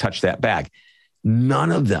that touch that bag.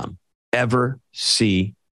 None of them ever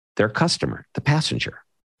see their customer, the passenger.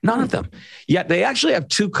 None of them. Yet they actually have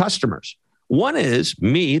 2 customers. One is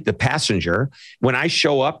me, the passenger. When I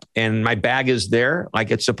show up and my bag is there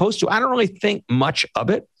like it's supposed to, I don't really think much of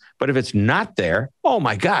it. But if it's not there, oh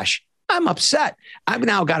my gosh, I'm upset. I've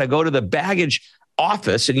now got to go to the baggage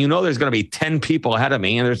office, and there's going to be 10 people ahead of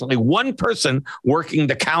me, and there's only one person working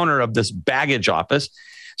the counter of this baggage office.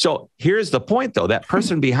 So here's the point, though. That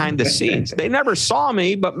person behind the scenes, they never saw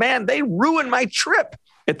me, but man, they ruined my trip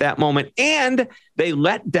at that moment. And they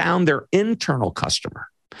let down their internal customer.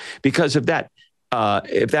 Because if that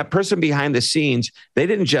person behind the scenes, they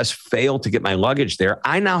didn't just fail to get my luggage there.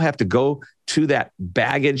 I now have to go to that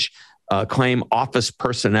baggage claim office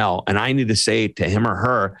personnel, and I need to say to him or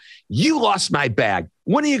her, "You lost my bag.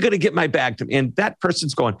 When are you going to get my bag to me?" And that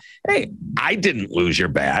person's going, "Hey, I didn't lose your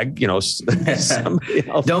bag." Somebody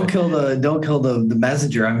else. Don't kill the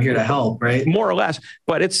messenger. I'm here to help, right? More or less.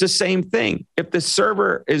 But it's the same thing. If the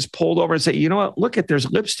server is pulled over and say, "You know what? Look there's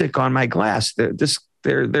lipstick on my glass.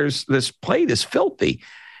 There's this plate is filthy."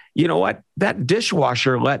 You know what? That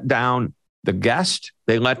dishwasher let down the guest,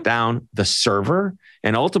 they let down the server,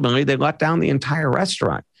 and ultimately they let down the entire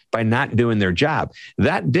restaurant by not doing their job.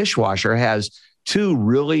 That dishwasher has 2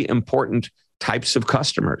 really important types of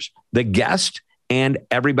customers: the guest and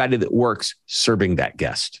everybody that works serving that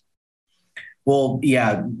guest. Well,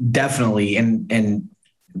 yeah, definitely. And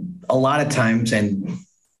a lot of times, and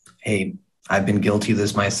hey, I've been guilty of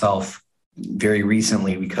this myself very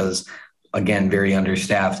recently because, again, very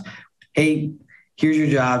understaffed. Hey, here's your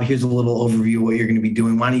job. Here's a little overview of what you're going to be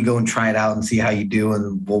doing. Why don't you go and try it out and see how you do?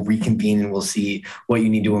 And we'll reconvene and we'll see what you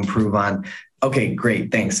need to improve on. Okay,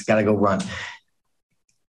 great. Thanks. Got to go run.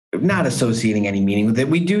 Not associating any meaning with it.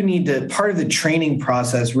 We do need to, part of the training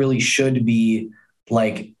process really should be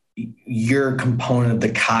like your component of the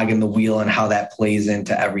cog in the wheel and how that plays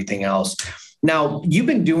into everything else. Now, you've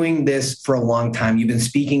been doing this for a long time. You've been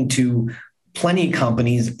speaking to plenty of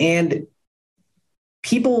companies, and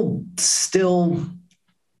people still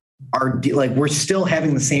are like, we're still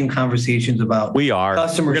having the same conversations about we are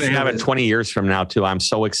customer We're going to service. have it 20 years from now too. I'm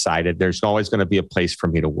so excited. There's always going to be a place for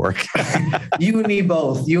me to work. You and me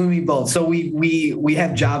both. So we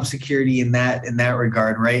have job security in that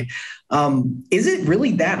regard, right? Is it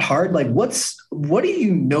really that hard? Like what do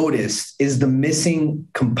you notice is the missing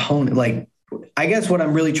component? Like, I guess what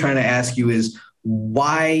I'm really trying to ask you is,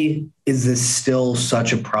 why is this still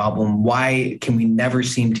such a problem? Why can we never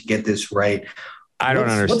seem to get this right? I don't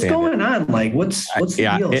understand. What's going on? Like, what's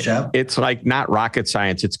the deal, Chef? It's like not rocket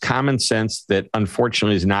science. It's common sense that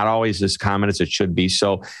unfortunately is not always as common as it should be.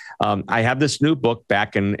 So I have this new book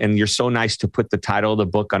back, and you're so nice to put the title of the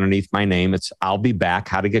book underneath my name. It's I'll Be Back,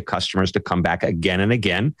 How to Get Customers to Come Back Again and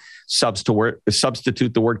Again.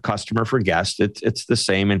 Substitute the word customer for guest. It's the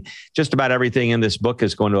same. And just about everything in this book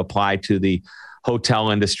is going to apply to the hotel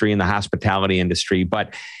industry and the hospitality industry.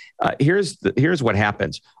 But here's what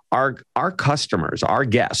happens. Our customers, our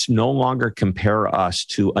guests no longer compare us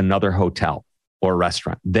to another hotel or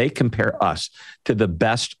restaurant. They compare us to the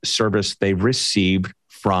best service they've received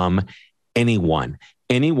from anyone,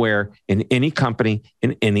 anywhere, in any company,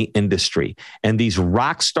 in any industry. And these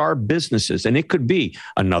rock star businesses, and it could be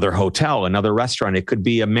another hotel, another restaurant, it could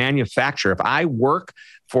be a manufacturer. If I work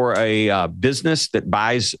for a business that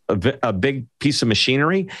buys a big piece of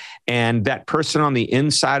machinery, and that person on the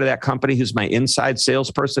inside of that company, who's my inside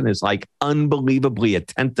salesperson, is like unbelievably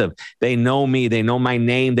attentive. They know me, they know my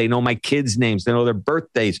name, they know my kids' names, they know their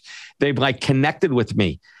birthdays. They've like connected with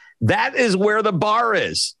me. That is where the bar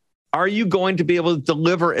is. Are you going to be able to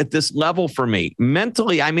deliver at this level for me?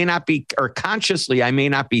 Mentally, I may not be, or consciously, I may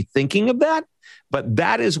not be thinking of that, but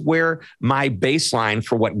that is where my baseline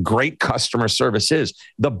for what great customer service is.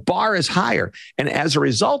 The bar is higher. And as a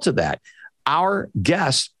result of that, our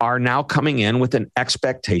guests are now coming in with an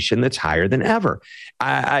expectation that's higher than ever.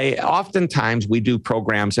 I oftentimes we do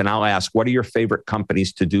programs and I'll ask, what are your favorite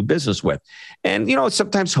companies to do business with? And,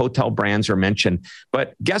 sometimes hotel brands are mentioned,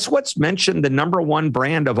 but guess what's mentioned? The number one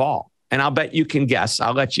brand of all. And I'll bet you can guess.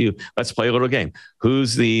 Let's play a little game.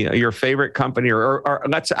 Who's your favorite company?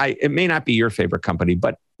 It may not be your favorite company,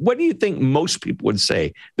 but what do you think most people would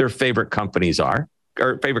say their favorite companies are?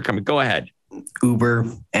 Or favorite company? Go ahead. Uber,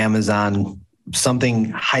 Amazon, something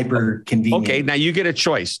hyper convenient. Okay, now you get a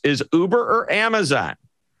choice. Is Uber or Amazon?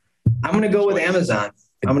 I'm going to go with Amazon.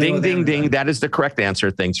 Ding. That is the correct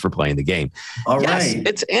answer. Thanks for playing the game. All right.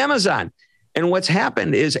 It's Amazon. And what's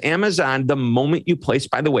happened is Amazon, the moment you place,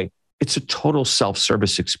 by the way, it's a total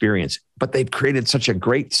self-service experience, but they've created such a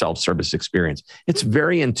great self-service experience. It's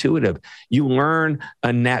very intuitive. You learn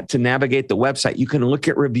to navigate the website. You can look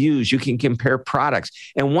at reviews. You can compare products.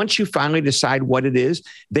 And once you finally decide what it is,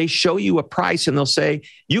 they show you a price and they'll say,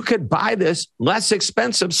 you could buy this less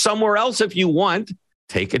expensive somewhere else if you want.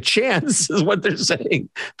 Take a chance is what they're saying,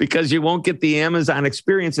 because you won't get the Amazon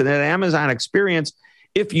experience. And that Amazon experience,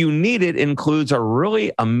 if you need it, includes a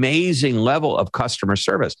really amazing level of customer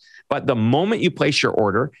service. But the moment you place your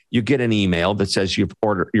order, you get an email that says your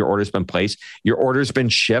order's been placed, your order's been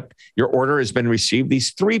shipped, your order has been received.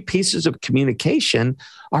 These three pieces of communication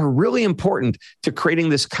are really important to creating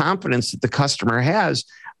this confidence that the customer has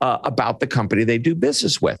about the company they do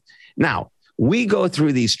business with. Now, we go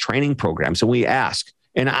through these training programs and we ask,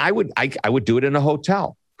 and I would do it in a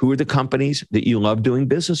hotel. Who are the companies that you love doing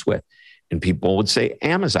business with? And people would say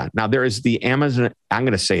Amazon. Now there is the Amazon, I'm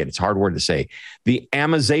going to say it, it's a hard word to say, the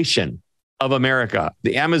Amazation of America,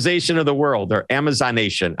 the Amazation of the world, or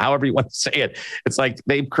Amazonation, however you want to say it. It's like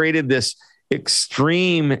they've created this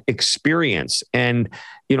extreme experience. And,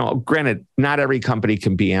 granted, not every company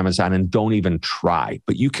can be Amazon, and don't even try,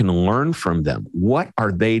 but you can learn from them. What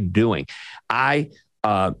are they doing? I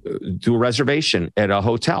do a reservation at a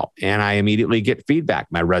hotel and I immediately get feedback.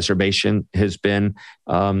 My reservation has been,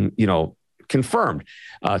 confirmed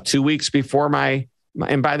 2 weeks before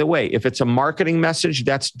and by the way, if it's a marketing message,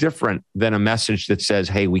 that's different than a message that says,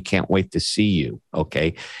 hey, we can't wait to see you.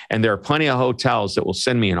 Okay. And there are plenty of hotels that will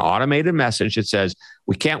send me an automated message that says,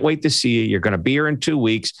 we can't wait to see you. You're going to be here in 2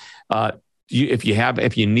 weeks.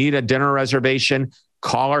 If you need a dinner reservation,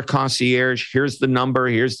 call our concierge. Here's the number.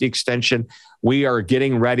 Here's the extension. We are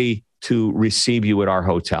getting ready to receive you at our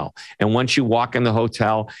hotel. And once you walk in the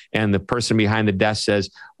hotel and the person behind the desk says,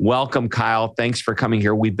 welcome, Kyle, thanks for coming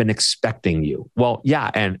here. We've been expecting you. Well, yeah.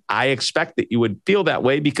 And I expect that you would feel that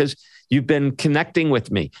way because you've been connecting with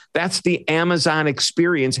me. That's the Amazon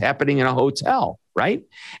experience happening in a hotel, right?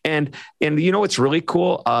 And what's really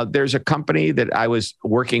cool? There's a company that I was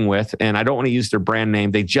working with, and I don't want to use their brand name.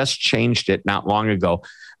 They just changed it not long ago,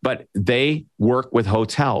 but they work with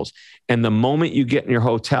hotels. And the moment you get in your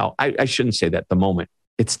hotel, I shouldn't say that the moment,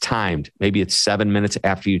 it's timed. Maybe it's 7 minutes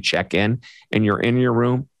after you check in and you're in your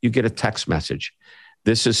room, you get a text message.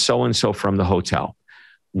 This is so-and-so from the hotel.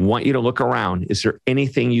 Want you to look around. Is there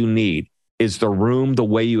anything you need? Is the room the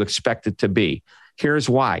way you expect it to be? Here's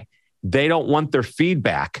why. They don't want their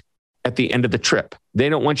feedback at the end of the trip. They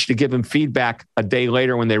don't want you to give them feedback a day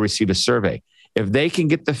later when they receive a survey. If they can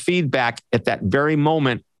get the feedback at that very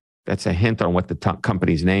moment, that's a hint on what the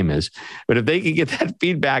company's name is. But if they can get that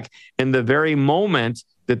feedback in the very moment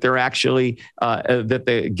that they're actually, that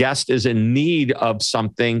the guest is in need of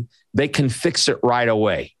something, they can fix it right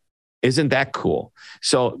away. Isn't that cool?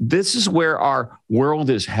 So this is where our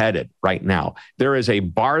world is headed right now. There is a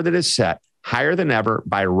bar that is set higher than ever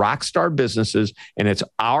by rock star businesses, and it's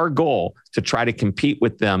our goal to try to compete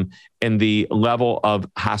with them in the level of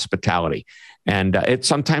hospitality. And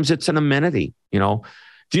sometimes it's an amenity, Do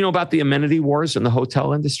you know about the amenity wars in the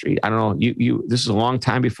hotel industry? I don't know. This is a long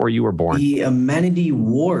time before you were born. The amenity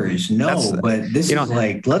wars, no, but this is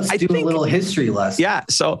like, let's do a little history lesson. Yeah.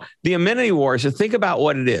 So the amenity wars, and think about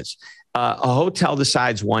what it is. A hotel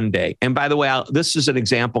decides one day. And by the way, this is an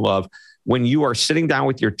example of when you are sitting down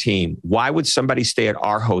with your team, why would somebody stay at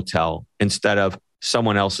our hotel instead of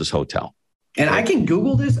someone else's hotel? And I can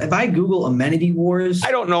Google this. If I Google amenity wars,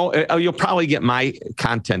 I don't know. You'll probably get my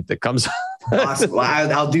content that comes. Awesome.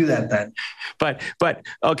 Well, I'll do that then. But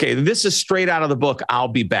okay, this is straight out of the book, I'll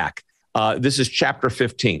Be Back. This is chapter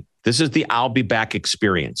 15. This is the I'll Be Back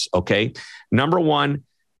experience. Okay. Number one,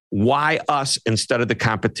 why us instead of the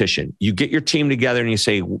competition? You get your team together and you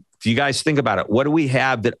say, do you guys think about it? What do we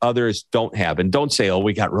have that others don't have? And don't say, oh,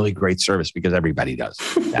 we got really great service, because everybody does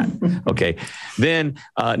that. Okay. Then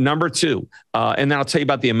number two, and then I'll tell you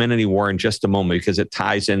about the amenity war in just a moment, because it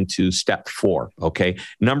ties into step 4. Okay.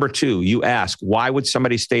 Number two, you ask, why would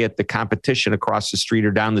somebody stay at the competition across the street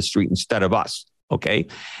or down the street instead of us? Okay.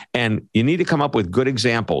 And you need to come up with good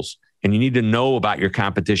examples, and you need to know about your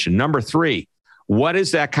competition. Number 3, what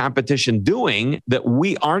is that competition doing that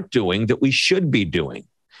we aren't doing that we should be doing?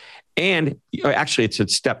 And actually, it's at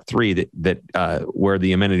step 3 that where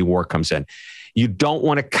the amenity war comes in. You don't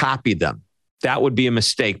want to copy them. That would be a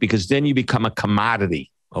mistake, because then you become a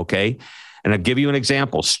commodity. Okay. And I'll give you an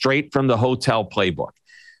example straight from the hotel playbook.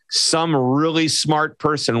 Some really smart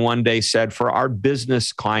person one day said, for our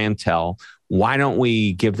business clientele, why don't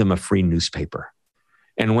we give them a free newspaper?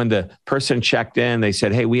 And when the person checked in, they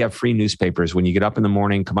said, hey, we have free newspapers. When you get up in the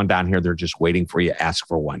morning, come on down here. They're just waiting for you. Ask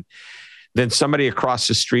for one. Then somebody across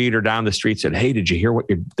the street or down the street said, hey, did you hear what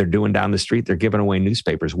they're doing down the street? They're giving away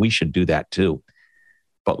newspapers. We should do that too.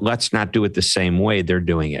 But let's not do it the same way they're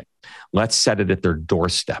doing it. Let's set it at their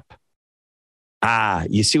doorstep.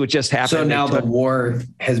 You see what just happened? So now the war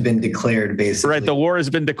has been declared, basically. Right. The war has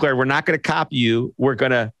been declared. We're not going to copy you. We're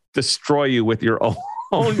going to destroy you with your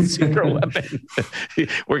own secret weapon.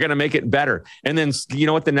 We're going to make it better. And then, you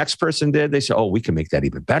know what the next person did? They said, oh, we can make that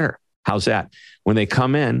even better. How's that? When they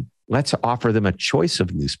come in, let's offer them a choice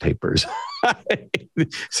of newspapers.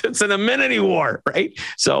 It's an amenity war, right?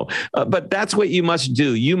 So, but that's what you must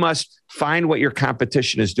do. You must find what your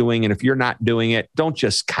competition is doing. And if you're not doing it, don't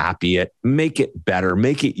just copy it. Make it better.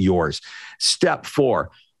 Make it yours. Step 4,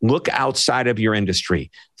 look outside of your industry.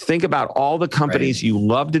 Think about all the companies you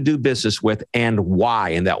love to do business with and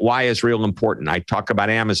why. And that why is real important. I talk about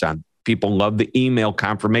Amazon. People love the email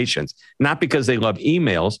confirmations, not because they love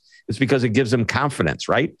emails. It's because it gives them confidence,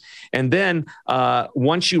 right? And then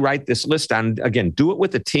once you write this list down, again, do it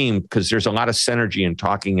with a team, because there's a lot of synergy in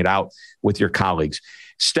talking it out with your colleagues.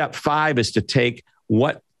 Step 5 is to take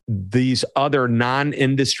what these other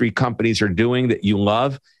non-industry companies are doing that you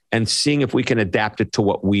love and seeing if we can adapt it to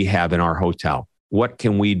what we have in our hotel. What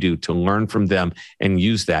can we do to learn from them and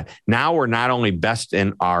use that? Now we're not only best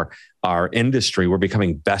in our industry, we're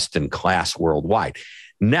becoming best in class worldwide.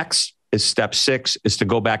 Next is step 6, is to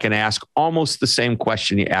go back and ask almost the same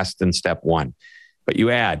question you asked in step 1. But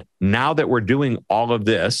you add, now that we're doing all of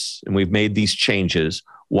this and we've made these changes,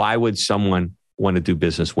 why would someone want to do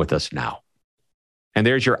business with us now? And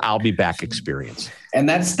there's your I'll Be Back experience. And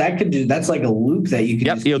that's like a loop that you can.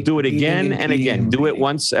 Yep, you'll do it again and again. Do it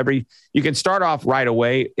once you can start off right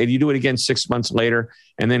away, and you do it again 6 months later,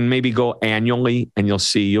 and then maybe go annually, and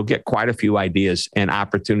you'll get quite a few ideas and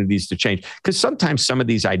opportunities to change. Because sometimes some of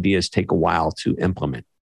these ideas take a while to implement.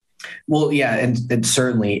 Well, yeah, and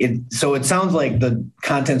certainly. So it sounds like the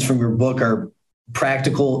contents from your book are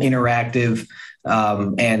practical, interactive,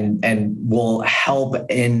 and will help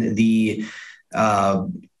in the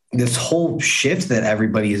this whole shift that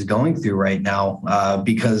everybody is going through right now,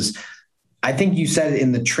 because I think you said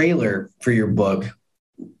in the trailer for your book,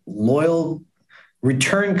 loyal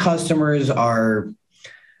return customers are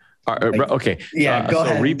okay. Yeah, go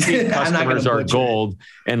ahead. Repeat customers are gold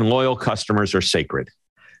and loyal customers are sacred.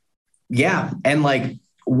 Yeah. And like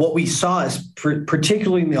what we saw is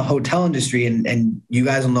particularly in the hotel industry, and you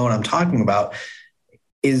guys will know what I'm talking about,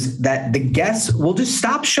 is that the guests will just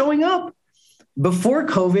stop showing up. Before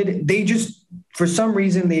COVID, they just, for some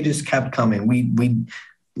reason, they just kept coming. We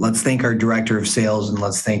let's thank our director of sales and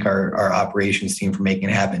let's thank our operations team for making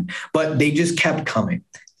it happen. But they just kept coming.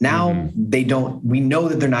 Now they don't, we know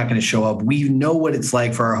that they're not going to show up. We know what it's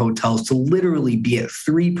like for our hotels to literally be at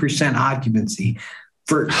 3% occupancy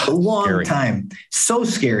for a long time. So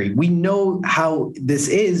scary. We know how this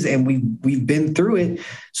is, and we've been through it.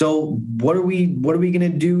 So what are we going to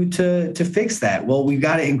do to fix that? Well, we've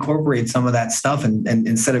got to incorporate some of that stuff, and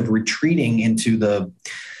instead of retreating into the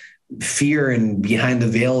fear and behind the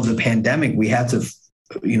veil of the pandemic, we have to,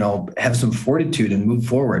 have some fortitude and move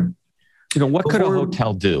forward. What could a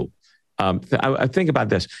hotel do? I think about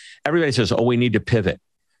this. Everybody says, oh, we need to pivot.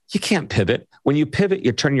 You can't pivot. When you pivot,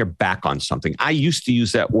 you turn your back on something. I used to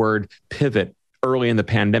use that word pivot early in the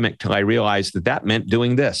pandemic till I realized that meant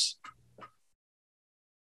doing this.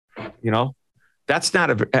 That's not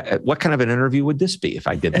what kind of an interview would this be if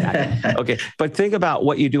I did that? Okay. But think about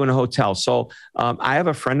what you do in a hotel. So I have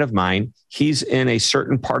a friend of mine. He's in a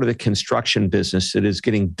certain part of the construction business that is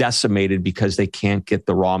getting decimated because they can't get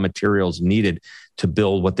the raw materials needed to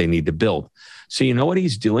build what they need to build. So you know what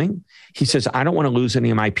he's doing? He says, I don't want to lose any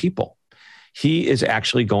of my people. He is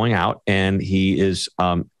actually going out and he is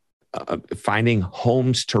finding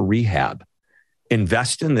homes to rehab,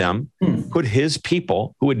 invest in them, put his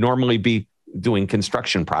people who would normally be doing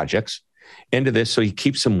construction projects into this. So he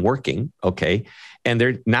keeps them working. Okay. And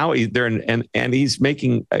he's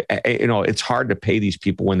making, it's hard to pay these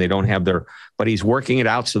people when they don't have but he's working it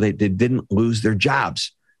out so they didn't lose their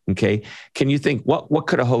jobs. Okay. Can you think what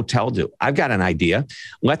could a hotel do? I've got an idea.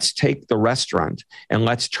 Let's take the restaurant and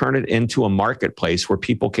let's turn it into a marketplace where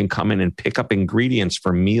people can come in and pick up ingredients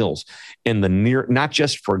for meals in the not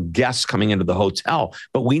just for guests coming into the hotel,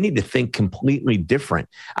 but we need to think completely different.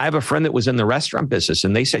 I have a friend that was in the restaurant business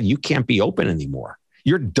and they said, you can't be open anymore.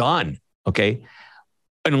 You're done. Okay.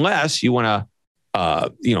 Unless you want to,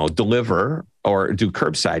 deliver or do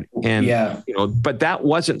curbside. And, but that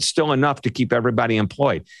wasn't still enough to keep everybody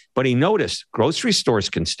employed. But he noticed grocery stores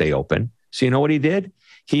can stay open. So you know what he did?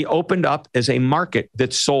 He opened up as a market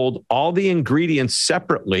that sold all the ingredients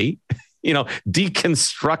separately,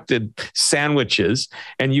 deconstructed sandwiches.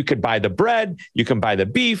 And you could buy the bread, you can buy the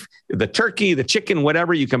beef, the turkey, the chicken,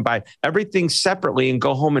 whatever. You can buy everything separately and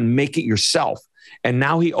go home and make it yourself. And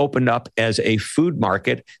now he opened up as a food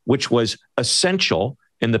market, which was essential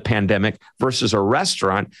in the pandemic versus a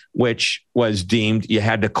restaurant, which was deemed you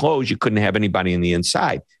had to close. You couldn't have anybody in the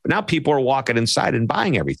inside. But now people are walking inside and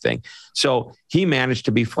buying everything. So he managed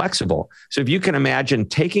to be flexible. So if you can imagine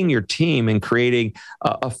taking your team and creating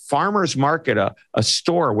a farmer's market, a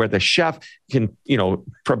store where the chef can,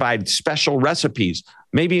 provide special recipes,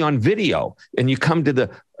 maybe on video, and you come to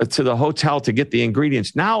the hotel to get the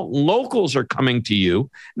ingredients. Now locals are coming to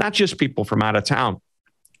you, not just people from out of town.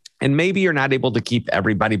 And maybe you're not able to keep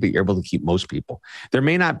everybody, but you're able to keep most people. There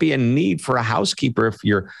may not be a need for a housekeeper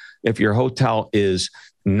if your hotel is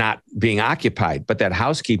not being occupied, but that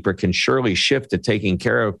housekeeper can surely shift to taking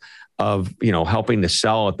care of helping to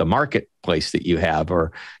sell at the marketplace that you have,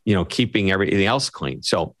 or keeping everything else clean.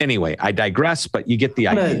 So anyway, I digress, but you get the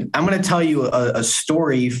idea. I'm going to tell you a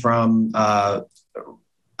story from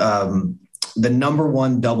the number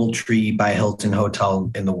one DoubleTree by Hilton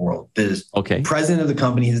hotel in the world. The president of the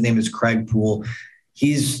company, his name is Craig Poole.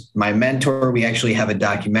 He's my mentor. We actually have a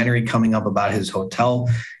documentary coming up about his hotel.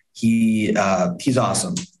 He's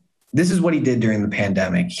awesome. This is what he did during the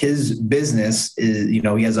pandemic. His business is,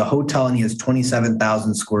 he has a hotel and he has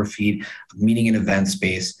 27,000 square feet of meeting and event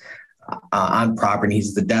space on property.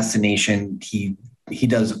 He's the destination. He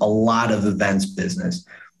does a lot of events business.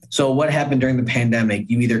 So what happened during the pandemic?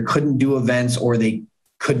 You either couldn't do events or they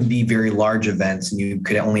couldn't be very large events and you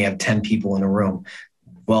could only have 10 people in a room.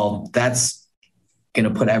 Well, that's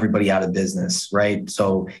going to put everybody out of business, right?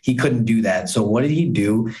 So he couldn't do that. So what did he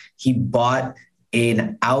do? He bought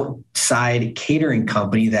an outside catering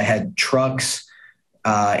company that had trucks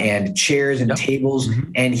and chairs and tables.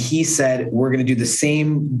 Mm-hmm. And he said, we're going to do the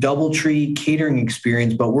same DoubleTree catering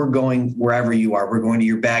experience, but we're going wherever you are. We're going to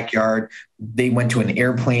your backyard. They went to an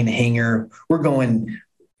airplane hangar. We're going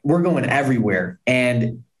everywhere.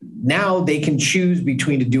 And now they can choose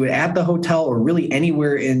between to do it at the hotel or really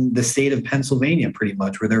anywhere in the state of Pennsylvania, pretty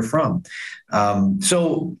much where they're from.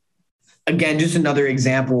 So again, just another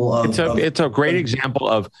example of it's a great example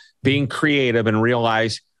of being creative and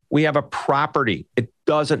realize we have a property. It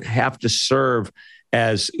doesn't have to serve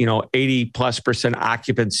as 80+%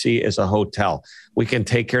 occupancy as a hotel. We can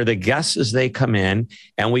take care of the guests as they come in,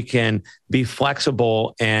 and we can be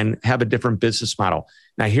flexible and have a different business model.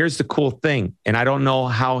 Now, here's the cool thing, and I don't know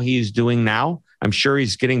how he's doing now. I'm sure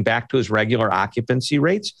he's getting back to his regular occupancy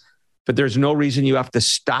rates, but there's no reason you have to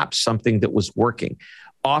stop something that was working.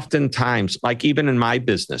 Oftentimes, like even in my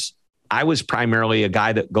business, I was primarily a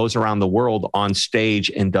guy that goes around the world on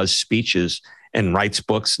stage and does speeches and writes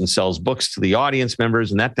books and sells books to the audience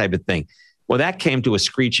members and that type of thing. Well, that came to a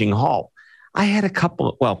screeching halt. I had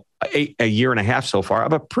a year and a half so far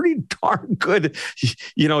of a pretty darn good,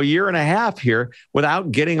 year and a half here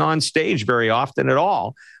without getting on stage very often at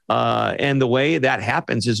all. And the way that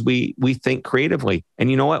happens is we think creatively.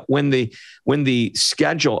 And you know what? When the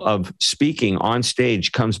schedule of speaking on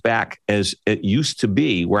stage comes back as it used to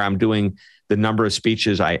be, where I'm doing the number of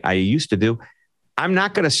speeches I used to do, I'm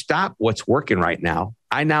not going to stop what's working right now.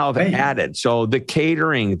 I now have added. So the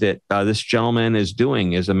catering that this gentleman is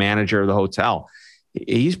doing as a manager of the hotel,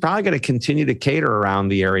 he's probably going to continue to cater around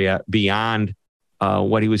the area beyond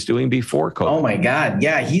what he was doing before COVID. Oh my God.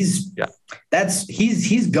 Yeah. He's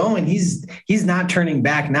going, he's not turning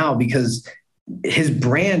back now, because his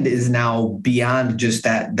brand is now beyond just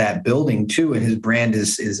that building too. And his brand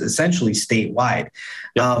is essentially statewide.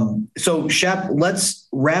 Yep. So Shep, let's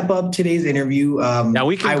wrap up today's interview. Now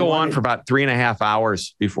we can go on for about 3.5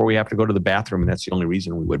 hours before we have to go to the bathroom. And that's the only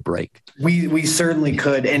reason we would break. We certainly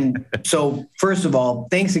could. And so first of all,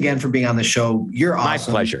 thanks again for being on the show. You're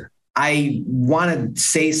awesome. My pleasure. I want to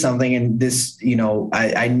say something, and this,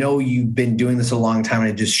 I know you've been doing this a long time, and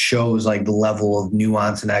it just shows like the level of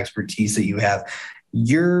nuance and expertise that you have.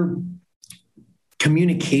 Your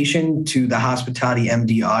communication to the Hospitality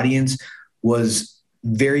MD audience was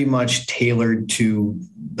very much tailored to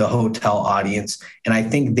the hotel audience, and I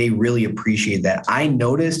think they really appreciate that. I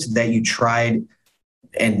noticed that you tried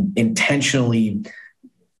and intentionally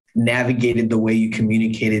navigated the way you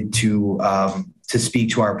communicated to speak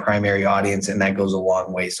to our primary audience, and that goes a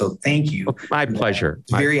long way. So thank you. My pleasure.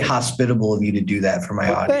 It's very hospitable of you to do that for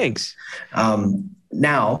my audience. Thanks.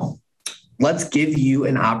 Now, let's give you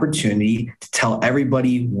an opportunity to tell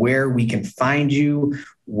everybody where we can find you,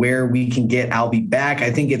 where we can get I'll Be Back.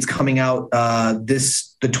 I think it's coming out the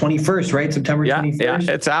 21st, right? September 21st?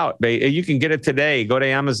 Yeah, it's out. You can get it today. Go to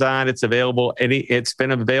Amazon. It's available. It's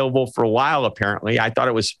been available for a while, apparently. I thought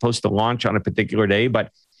it was supposed to launch on a particular day,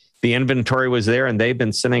 but the inventory was there and they've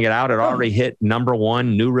been sending it out. It already hit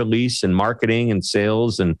 #1 new release in marketing and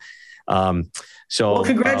sales. And well,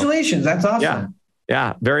 congratulations. That's awesome.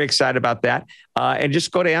 Yeah. Very excited about that. And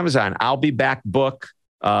just go to Amazon. I'll Be Back book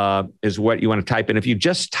is what you want to type in. If you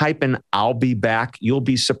just type in I'll Be Back, you'll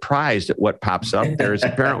be surprised at what pops up. There's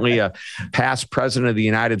apparently a past president of the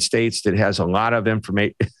United States that has a lot of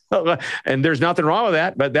information. And there's nothing wrong with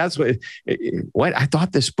that, but that's what I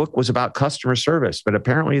thought this book was about customer service, but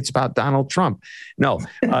apparently it's about Donald Trump. No,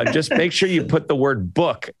 just make sure you put the word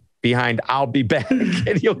book behind I'll Be Back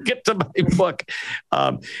and you'll get to my book.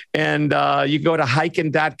 And you can go to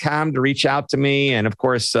Hyken.com to reach out to me. And of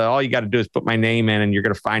course, all you got to do is put my name in and you're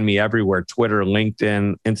going to find me everywhere. Twitter,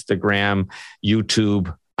 LinkedIn, Instagram,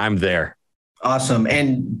 YouTube. I'm there. Awesome.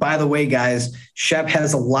 And by the way, guys, Shep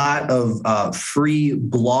has a lot of free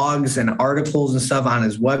blogs and articles and stuff on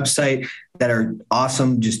his website that are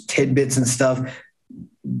awesome, just tidbits and stuff.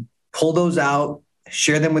 Pull those out,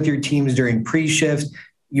 share them with your teams during pre-shift.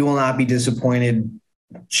 You will not be disappointed.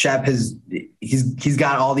 Shep he's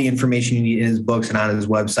got all the information you need in his books and on his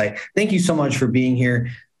website. Thank you so much for being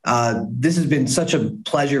here. This has been such a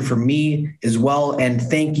pleasure for me as well. And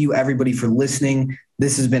thank you everybody for listening.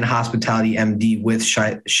 This has been Hospitality MD with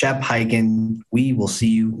Shep Hyken. We will see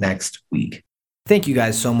you next week. Thank you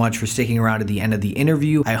guys so much for sticking around to the end of the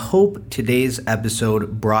interview. I hope today's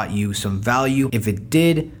episode brought you some value. If it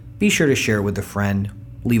did, be sure to share it with a friend.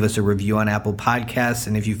 Leave us a review on Apple Podcasts.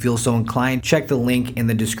 And if you feel so inclined, check the link in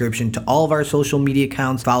the description to all of our social media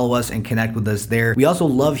accounts. Follow us and connect with us there. We also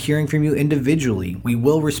love hearing from you individually. We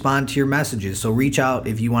will respond to your messages. So reach out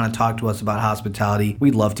if you want to talk to us about hospitality.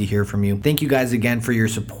 We'd love to hear from you. Thank you guys again for your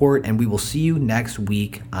support, and we will see you next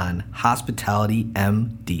week on Hospitality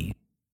MD.